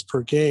in runs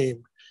per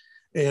game.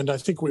 And I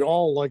think we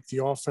all liked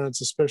the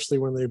offense, especially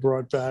when they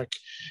brought back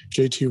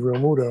JT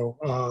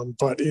Realmuto.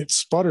 But it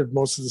sputtered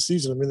most of the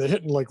season. I mean, they're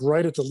hitting like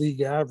right at the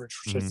league average,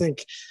 which I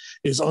think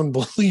is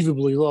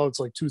unbelievably low. It's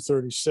like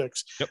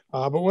 236. Yep.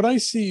 But what I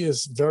see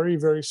is very,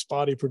 very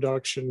spotty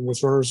production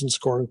with runners in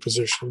scoring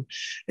position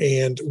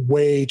and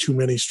way too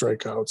many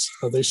strikeouts.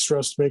 They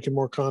stressed making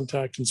more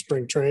contact in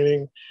spring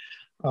training.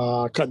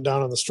 Cutting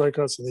down on the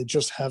strikeouts, and they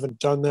just haven't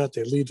done that.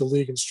 They lead the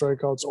league in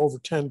strikeouts, over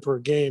 10 per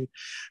game.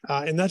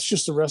 And that's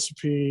just a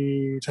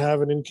recipe to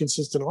have an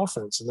inconsistent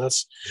offense. And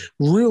that's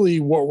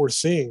really what we're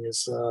seeing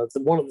is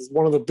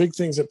one of the big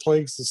things that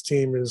plagues this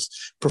team is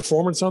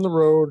performance on the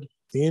road,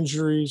 the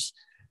injuries,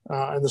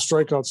 and the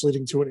strikeouts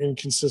leading to an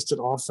inconsistent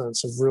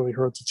offense have really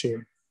hurt the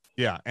team.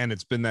 Yeah, and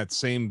it's been that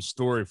same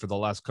story for the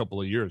last couple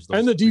of years.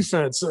 And the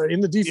defense,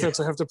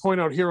 I have to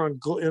point out here on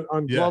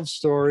Glove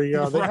Story,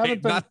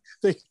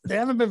 they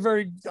haven't been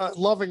very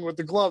loving with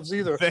the gloves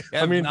either.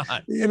 I mean,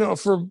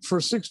 for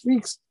 6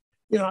 weeks,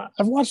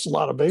 I've watched a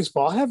lot of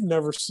baseball. I have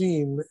never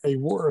seen a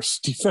worse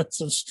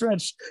defensive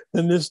stretch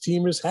than this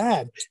team has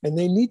had, and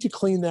they need to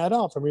clean that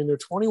up. I mean, they're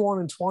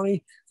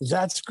 21-20.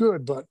 That's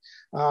good, but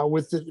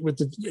with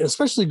the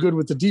especially good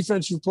with the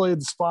defense you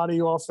played, the spotty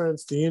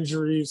offense, the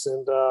injuries,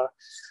 and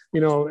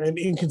and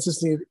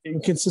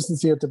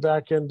inconsistency at the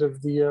back end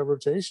of the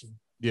rotation.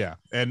 Yeah,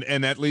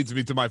 and that leads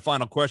me to my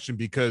final question,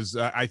 because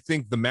I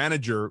think the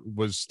manager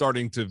was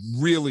starting to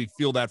really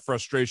feel that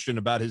frustration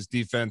about his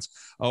defense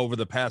over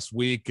the past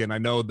week, and I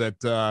know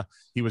that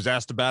he was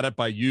asked about it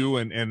by you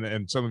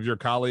and some of your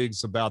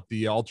colleagues about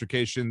the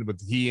altercation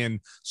with he and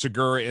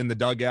Segura in the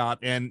dugout,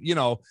 and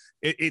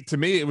it to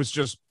me it was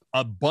just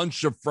a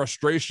bunch of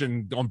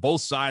frustration on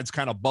both sides,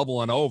 kind of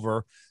bubbling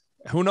over.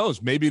 Who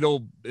knows? Maybe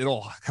it'll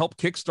help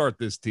kickstart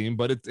this team,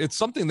 but it's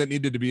something that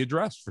needed to be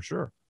addressed for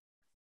sure.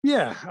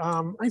 Yeah,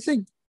 I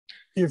think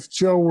if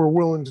Joe were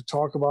willing to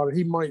talk about it,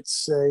 he might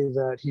say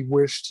that he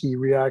wished he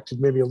reacted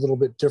maybe a little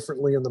bit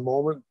differently in the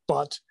moment.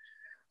 But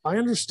I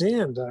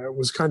understand it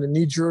was kind of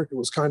knee-jerk. It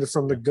was kind of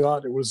from the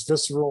gut. It was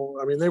visceral.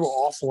 I mean, they were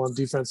awful on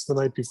defense the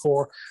night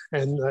before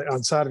and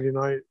on Saturday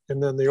night.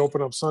 And then they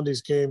open up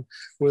Sunday's game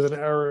with an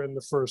error in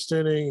the first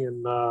inning.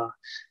 And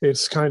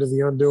it's kind of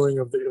the undoing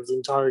of the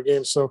entire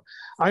game. So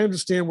I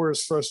understand where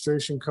his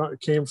frustration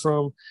came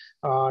from.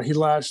 He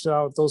lashed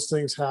out. Those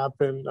things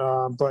happen.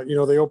 But,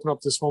 they open up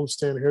this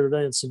homestand here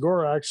today. And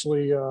Segura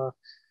actually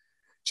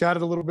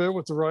chatted a little bit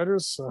with the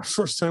writers.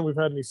 First time we've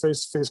had any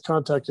face-to-face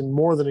contact in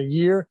more than a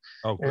year.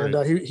 Oh, great.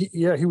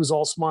 And he was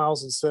all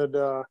smiles and said,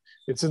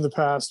 it's in the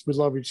past. We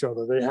love each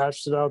other. They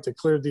hashed it out. They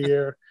cleared the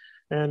air.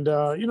 And,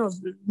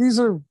 these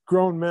are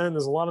grown men.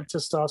 There's a lot of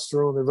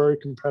testosterone. They're very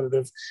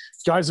competitive.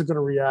 Guys are going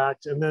to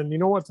react. And then, you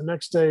know what? The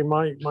next day,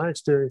 my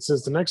experience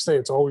is the next day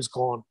it's always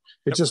gone.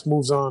 It just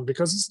moves on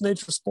because it's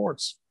nature of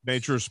sports.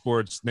 Nature of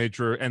sports,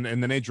 and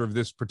the nature of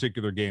this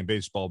particular game,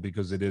 baseball,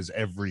 because it is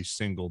every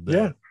single day.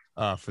 Yeah.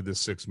 For this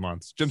 6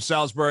 months. Jim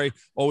Salisbury,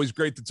 always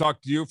great to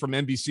talk to you from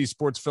NBC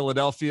Sports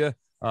Philadelphia.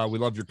 We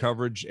love your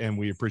coverage, and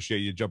we appreciate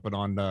you jumping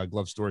on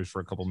Glove Stories for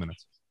a couple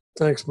minutes.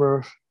 Thanks,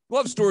 Murph.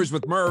 Glove Stories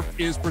with Murph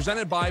is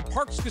presented by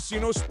Parks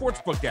Casino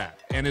Sportsbook app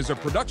and is a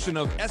production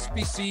of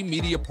SBC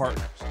Media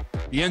Partners.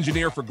 The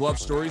engineer for Glove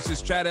Stories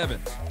is Chad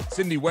Evans.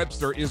 Cindy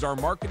Webster is our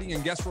marketing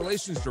and guest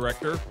relations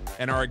director,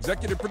 and our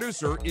executive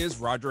producer is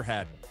Roger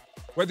Haddon.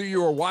 Whether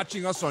you are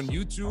watching us on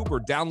YouTube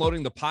or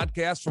downloading the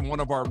podcast from one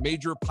of our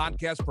major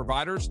podcast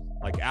providers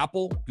like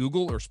Apple,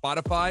 Google, or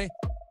Spotify,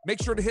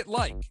 make sure to hit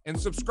like and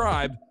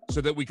subscribe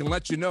so that we can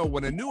let you know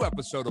when a new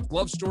episode of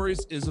Glove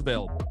Stories is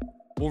available.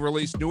 We'll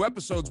release new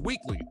episodes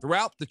weekly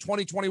throughout the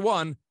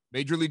 2021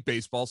 Major League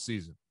Baseball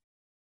season.